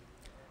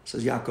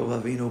 Says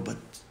Yaakov Avinu, but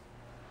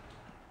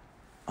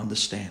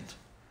understand,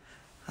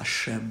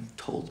 Hashem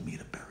told me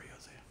to bury her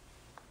there.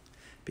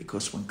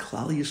 Because when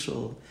Klal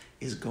Yisrael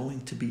is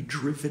going to be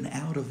driven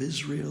out of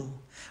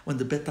Israel, when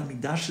the Bet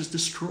HaMikdash is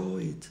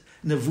destroyed,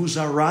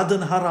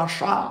 Nebuzaradan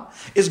Harasha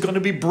is going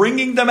to be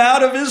bringing them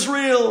out of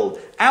Israel,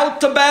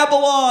 out to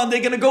Babylon.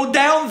 They're going to go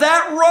down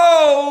that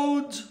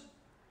road.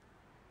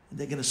 And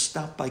they're going to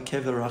stop by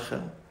Kever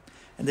Rachel.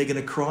 And they're going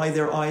to cry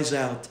their eyes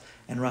out.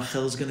 And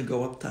Rachel's going to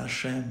go up to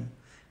Hashem.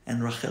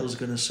 And Rachel's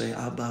going to say,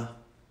 Abba,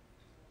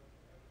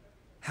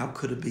 how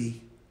could it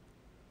be?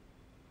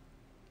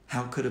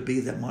 How could it be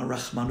that my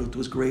Rachmanut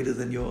was greater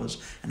than yours?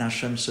 And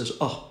Hashem says,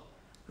 oh,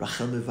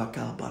 Rachel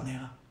mivakar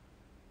banea.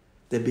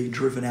 They're being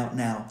driven out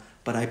now.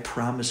 But I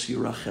promise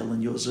you, Rachel,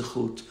 and your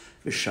zechut,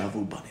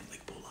 v'shavu banim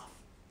likbula.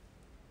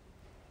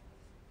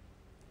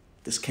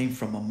 This came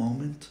from a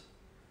moment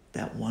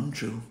that one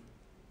Jew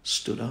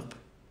stood up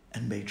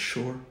and made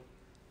sure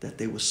that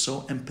they were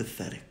so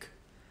empathetic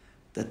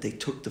that they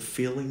took the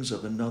feelings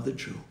of another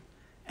Jew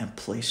and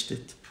placed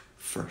it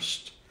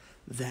first.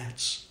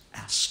 That's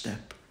our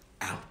step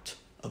out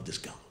of this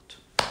galut.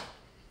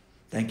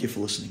 Thank you for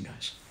listening,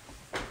 guys.